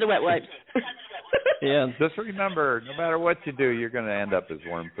 Let me hand you the wet wipes. Yeah. Just remember, no matter what you do, you're going to end up as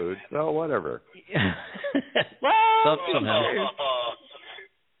worm food. So whatever. Well, somehow.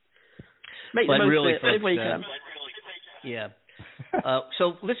 Make the most really, of it. Folks, you can. Yeah.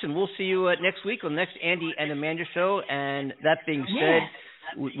 So listen, we'll see you next week on the next Andy and Amanda show. And that being said,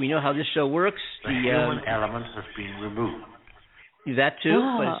 we know how this show works. The human element has been removed. That too.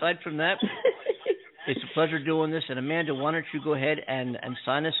 But aside from that, it's a pleasure doing this. And Amanda, why don't you go ahead and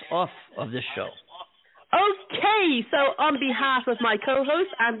sign us off of this show? Okay, so on behalf of my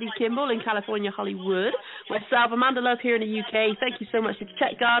co-host, Andy Kimball in California, Hollywood, myself, Amanda Love here in the UK, thank you so much to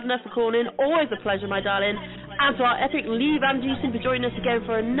Chet Gardner for calling in. Always a pleasure, my darling. And to our epic Lee Van Dusen for joining us again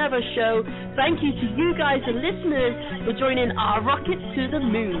for another show. Thank you to you guys, the listeners, for joining our rocket to the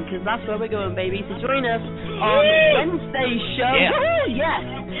moon, because that's where we're going, baby. So join us on Wednesday's show. Yeah. Yes.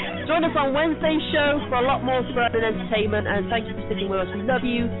 Join us on Wednesday's show for a lot more fun and entertainment. And thank you for sticking with us. We love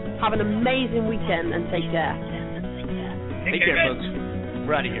you. Have an amazing weekend and take care. Take care, folks.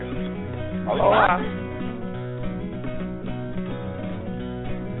 We're out of here. Aloha.